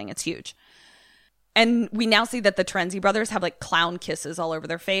a building. It's huge. And we now see that the Trenzi brothers have like clown kisses all over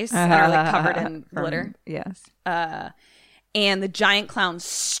their face and are like covered in glitter. Yes. And the giant clown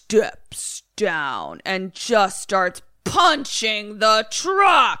steps down and just starts punching the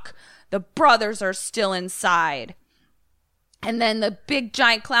truck. The brothers are still inside. And then the big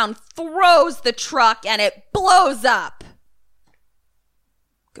giant clown throws the truck and it blows up.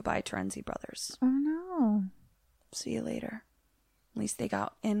 Goodbye, Trenzi brothers. Oh, no. See you later. At least they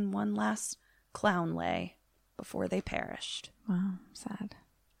got in one last clown lay before they perished. Wow. Sad.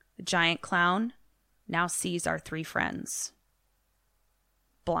 The giant clown now sees our three friends.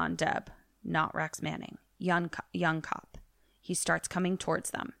 Blonde Deb, not Rex Manning, young cop. He starts coming towards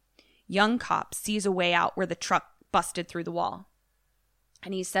them. Young cop sees a way out where the truck busted through the wall.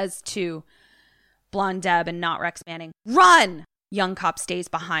 And he says to Blonde Deb and not Rex Manning, "Run!" Young cop stays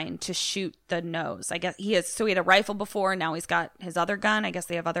behind to shoot the nose. I guess he had a rifle before. Now he's got his other gun. I guess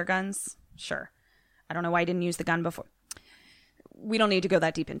they have other guns. Sure. I don't know why he didn't use the gun before. We don't need to go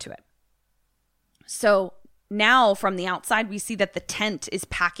that deep into it. So now from the outside, we see that the tent is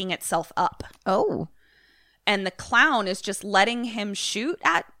packing itself up. Oh. And the clown is just letting him shoot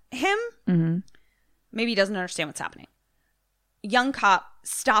at him. Mm-hmm. Maybe he doesn't understand what's happening. Young cop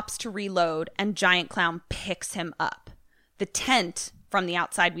stops to reload and giant clown picks him up. The tent from the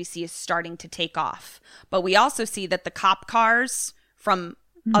outside we see is starting to take off. But we also see that the cop cars from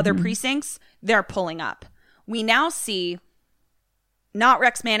other precincts, they're pulling up. We now see not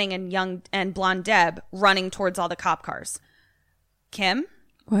Rex Manning and Blonde Deb running towards all the cop cars. Kim?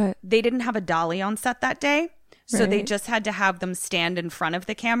 What? They didn't have a dolly on set that day. So they Right. just had to have them stand in front of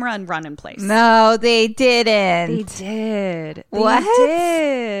the camera and run in place. No, they didn't. They did. What?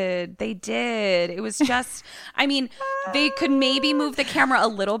 They did. It was just, I mean, they could maybe move the camera a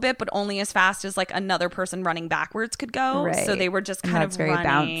little bit, but only as fast as like another person running backwards could go. Right. So they were just And kind that's of very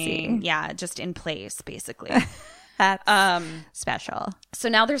running. bouncy. Yeah, just in place, basically. That's special. So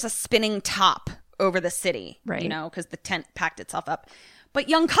now there's a spinning top over the city, Right. you know, because the tent packed itself up. But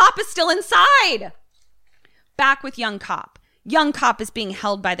young cop is still inside. Back with young cop. Young cop is being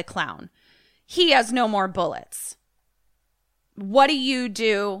held by the clown. He has no more bullets. What do you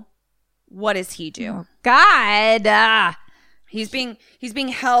do? What does he do? Oh, God. He's being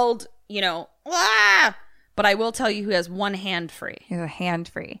held, you know, but I will tell you he has one hand free. He's a hand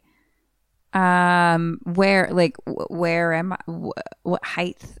free. Where am I? What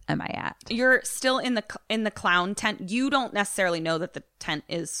height am I at? You're still in the clown tent. You don't necessarily know that the tent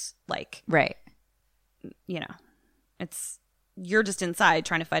is like, Right. you know, you're just inside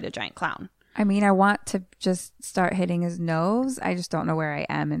trying to fight a giant clown. I mean, I want to just start hitting his nose. I just don't know where I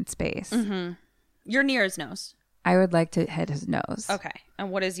am in space. Mm-hmm. You're near his nose. I would like to hit his nose. Okay.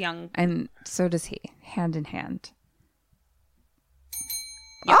 And what is young? And so does he, hand in hand.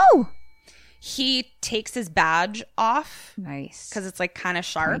 Yeah. Oh! He takes his badge off Nice. because it's like kind of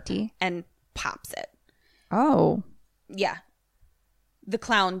sharp Pointy. and pops it. Oh. Yeah. The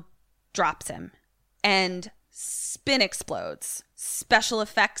clown drops him and spin explodes. Special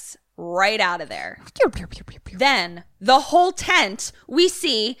effects right out of there. Then the whole tent we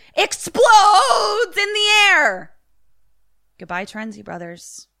see explodes in the air. Goodbye, Terenzi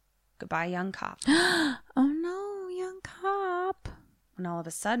Brothers. Goodbye, young cop. Oh no, young cop. And all of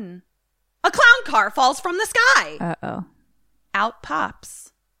a sudden, a clown car falls from the sky. Uh-oh. Out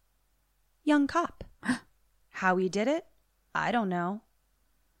pops young cop. How he did it, I don't know.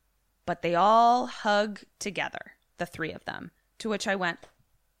 But they all hug together, the three of them. To which I went,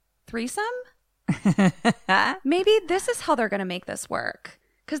 threesome? Maybe this is how they're going to make this work.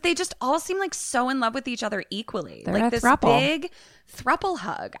 Because they just all seem like so in love with each other equally. They're like a this throuple. big throuple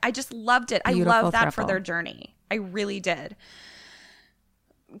hug. I just loved it. Beautiful I love that for throuple. their journey. I really did.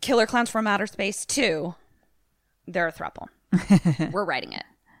 Killer Clowns from Outer Space 2. They're a throuple. We're writing it.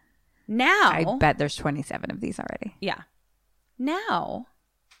 Now. I bet there's 27 of these already. Yeah. Now,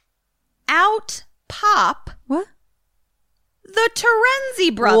 out pop What? the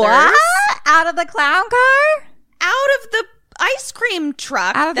Terenzi brothers. What? Out of the clown car? Out of the ice cream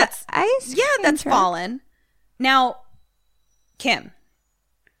truck. Out of that's the ice Yeah, cream that's truck? fallen. Now, Kim,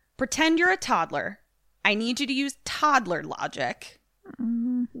 pretend you're a toddler. I need you to use toddler logic.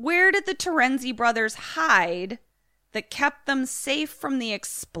 Where did the Terenzi brothers hide that kept them safe from the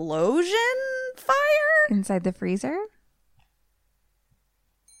explosion fire? Inside the freezer?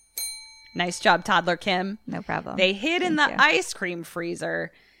 Nice job, toddler Kim. No problem. They hid in the Thank you. ice cream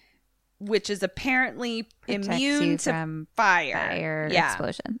freezer, which is apparently Protects immune you to from fire.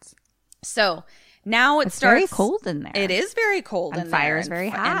 explosions. So now it It's starts. very cold in there. It is very cold And in there. fire is very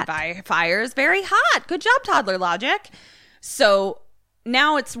hot. Fire is very hot. Good job, toddler logic. So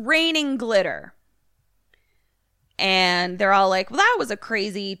now it's raining glitter. And they're all like, well, that was a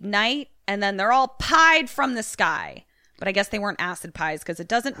crazy night. And then they're all pied from the sky. But I guess they weren't acid pies because it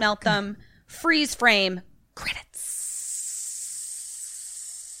doesn't melt them. Freeze frame.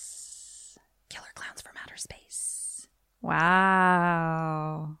 Credits. Killer Clowns from Outer Space.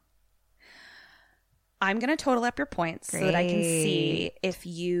 Wow. I'm going to total up your points so that I can see Great. if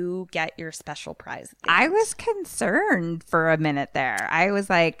you get your special prize. I was concerned for a minute there. I was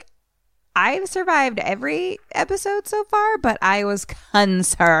like, I've survived every episode so far, but I was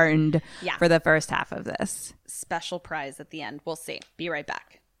concerned Yeah. for the first half of this. Special prize at the end. We'll see. Be right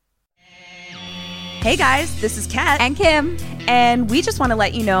back. Hey guys, this is Kat. And Kim. And we just want to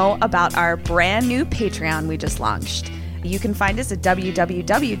let you know about our brand new Patreon we just launched. You can find us at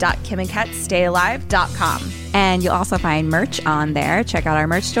www.kimandkatstayalive.com. And you'll also find merch on there. Check out our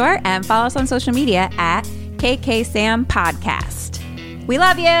merch store and follow us on social media at KKSam Podcast. We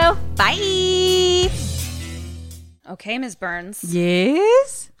love you. Bye. Okay, Ms. Burns,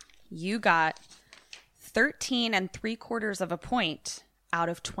 Yes. you got 13 3/4 of a point out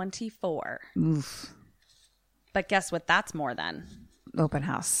of 24. Oof. But guess what that's more than? Open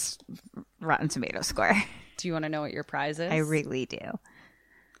House Rotten Tomato score. Do you want to know what your prize is? I really do.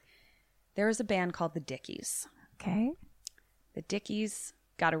 There is a band called the Dickies. Okay. The Dickies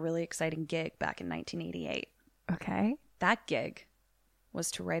got a really exciting gig back in 1988. Okay. That gig was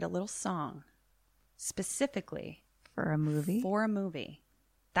to write a little song specifically For a movie. for a movie.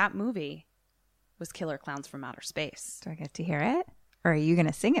 That movie was Killer Clowns from Outer Space. Do I get to hear it? Or are you going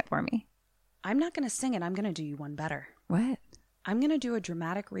to sing it for me? I'm not going to sing it. I'm going to do you one better. What? I'm going to do a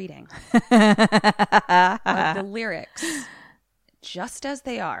dramatic reading of the lyrics just as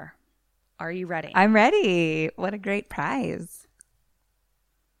they are. Are you ready? I'm ready. What a great prize.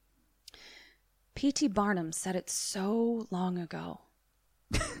 P.T. Barnum said it so long ago.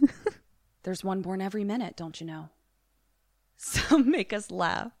 There's one born every minute, don't you know? Some make us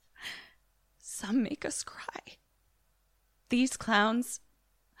laugh. Some make us cry. These clowns,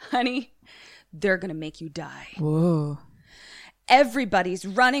 honey, they're going to make you die. Whoa. Everybody's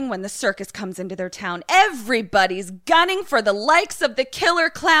running when the circus comes into their town. Everybody's gunning for the likes of the killer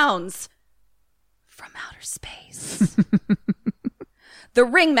clowns from outer space. The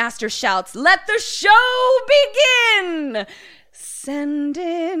ringmaster shouts, "Let the show begin! Send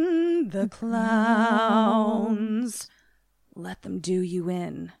in the clowns. Let them do you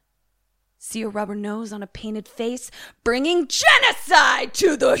in. See a rubber nose on a painted face, bringing genocide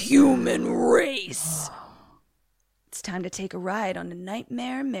to the human race. It's time to take a ride on the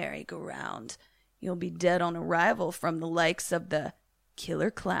nightmare merry-go-round. You'll be dead on arrival from the likes of the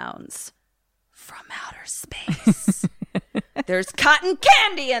killer clowns from outer space." There's cotton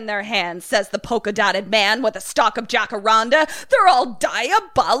candy in their hands, says the polka-dotted man with a stalk of jacaranda. They're all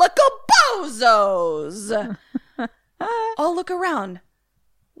diabolical bozos. Oh, look around.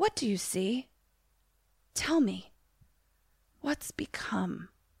 What do you see? Tell me, what's become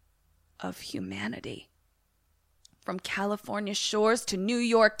of humanity? From California shores to New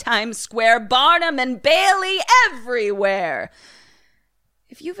York Times Square, Barnum and Bailey everywhere.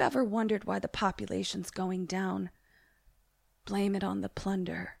 If you've ever wondered why the population's going down, blame it on the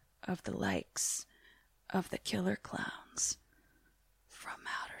plunder of the likes of the killer clowns from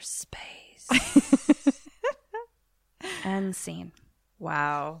outer space. End scene.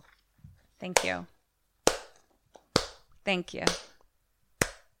 Wow. Thank you. Thank you.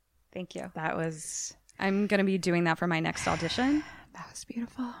 Thank you. That was I'm going to be doing that for my next audition. that was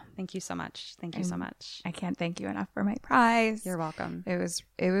beautiful. Thank you so much. Thank you so much. I can't thank you enough for my prize. You're welcome. It was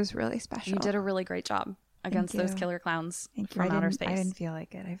really special. You did a really great job against those you. killer clowns Thank you. from outer space. I didn't feel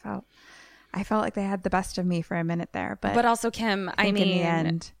like it. I felt like they had the best of me for a minute there, but also, Kim, I think mean, in the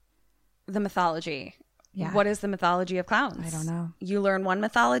end, the mythology. Yeah. What is the mythology of clowns? I don't know. You learn one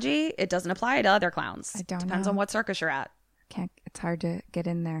mythology, it doesn't apply to other clowns. I don't Depends know. on what circus you're at. it's hard to get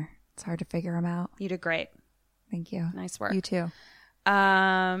in there. It's hard to figure them out. You did great. Thank you. Nice work. You too.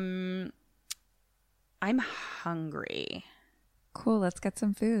 I'm hungry. Cool. Let's get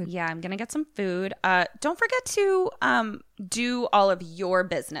some food. Yeah, I'm going to get some food. Don't forget to do all of your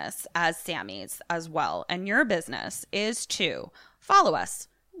business as Sammy's as well. And your business is to follow us,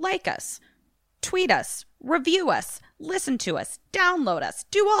 like us, tweet us, review us, listen to us, download us,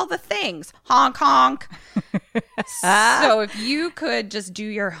 do all the things. Honk, honk. So if you could just do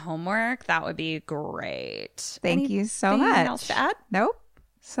your homework, that would be great. Thank you so Anything much. else to add? Nope.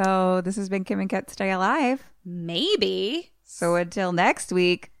 So this has been Kim and Kat Stay Alive. Maybe. So until next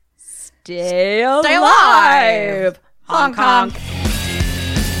week, Stay alive. Honk, honk.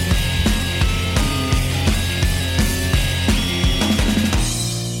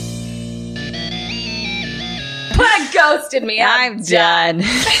 Ghosted me. I'm done.